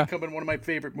winds up becoming one of my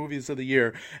favorite movies of the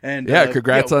year. And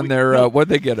congrats on their what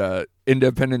they get a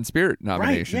Independent Spirit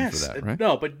nomination for that, right?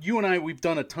 No, but you and I, we've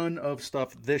done a ton of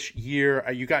stuff this year.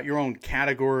 You got your own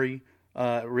category.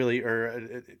 I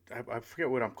forget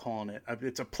what I'm calling it.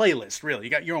 It's a playlist, really.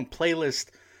 You got your own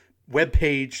playlist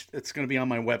webpage. It's going to be on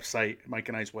my website, Mike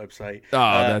and I's website. Oh,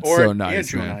 that's so nice,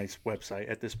 Andrew man. and I's website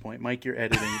at this point. Mike, you're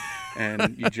editing,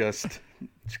 and you just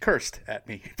cursed at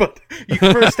me. But you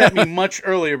cursed at me much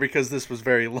earlier because this was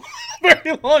very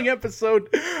long episode.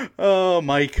 Oh,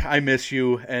 Mike, I miss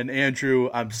you. And Andrew,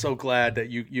 I'm so glad that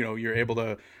you're able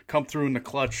to come through in the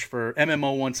clutch for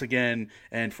MMO once again.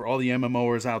 And for all the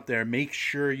MMOers out there, make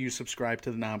sure you subscribe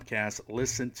to the Nomcast.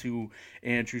 Listen to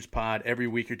Andrew's pod every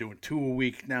week. You're doing 2 a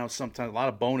week now, sometimes a lot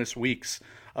of bonus weeks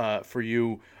for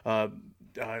you.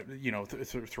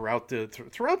 Throughout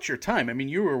your time. I mean,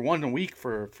 you were 1 a week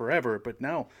for forever, but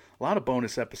now a lot of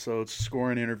bonus episodes,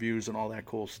 scoring interviews, and all that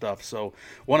cool stuff. So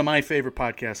one of my favorite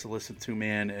podcasts to listen to,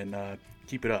 man, and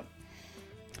keep it up.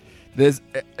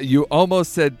 You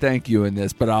almost said thank you in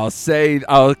this, but I'll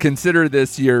consider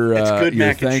this your it's good your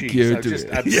mac and thank cheese. you.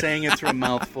 I'm saying it through a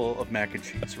mouthful of mac and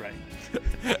cheese, right?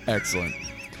 Excellent.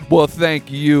 Well, thank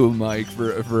you, Mike,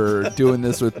 for doing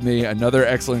this with me. Another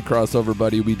excellent crossover,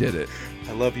 buddy. We did it.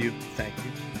 I love you. Thank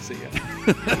you. See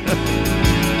ya.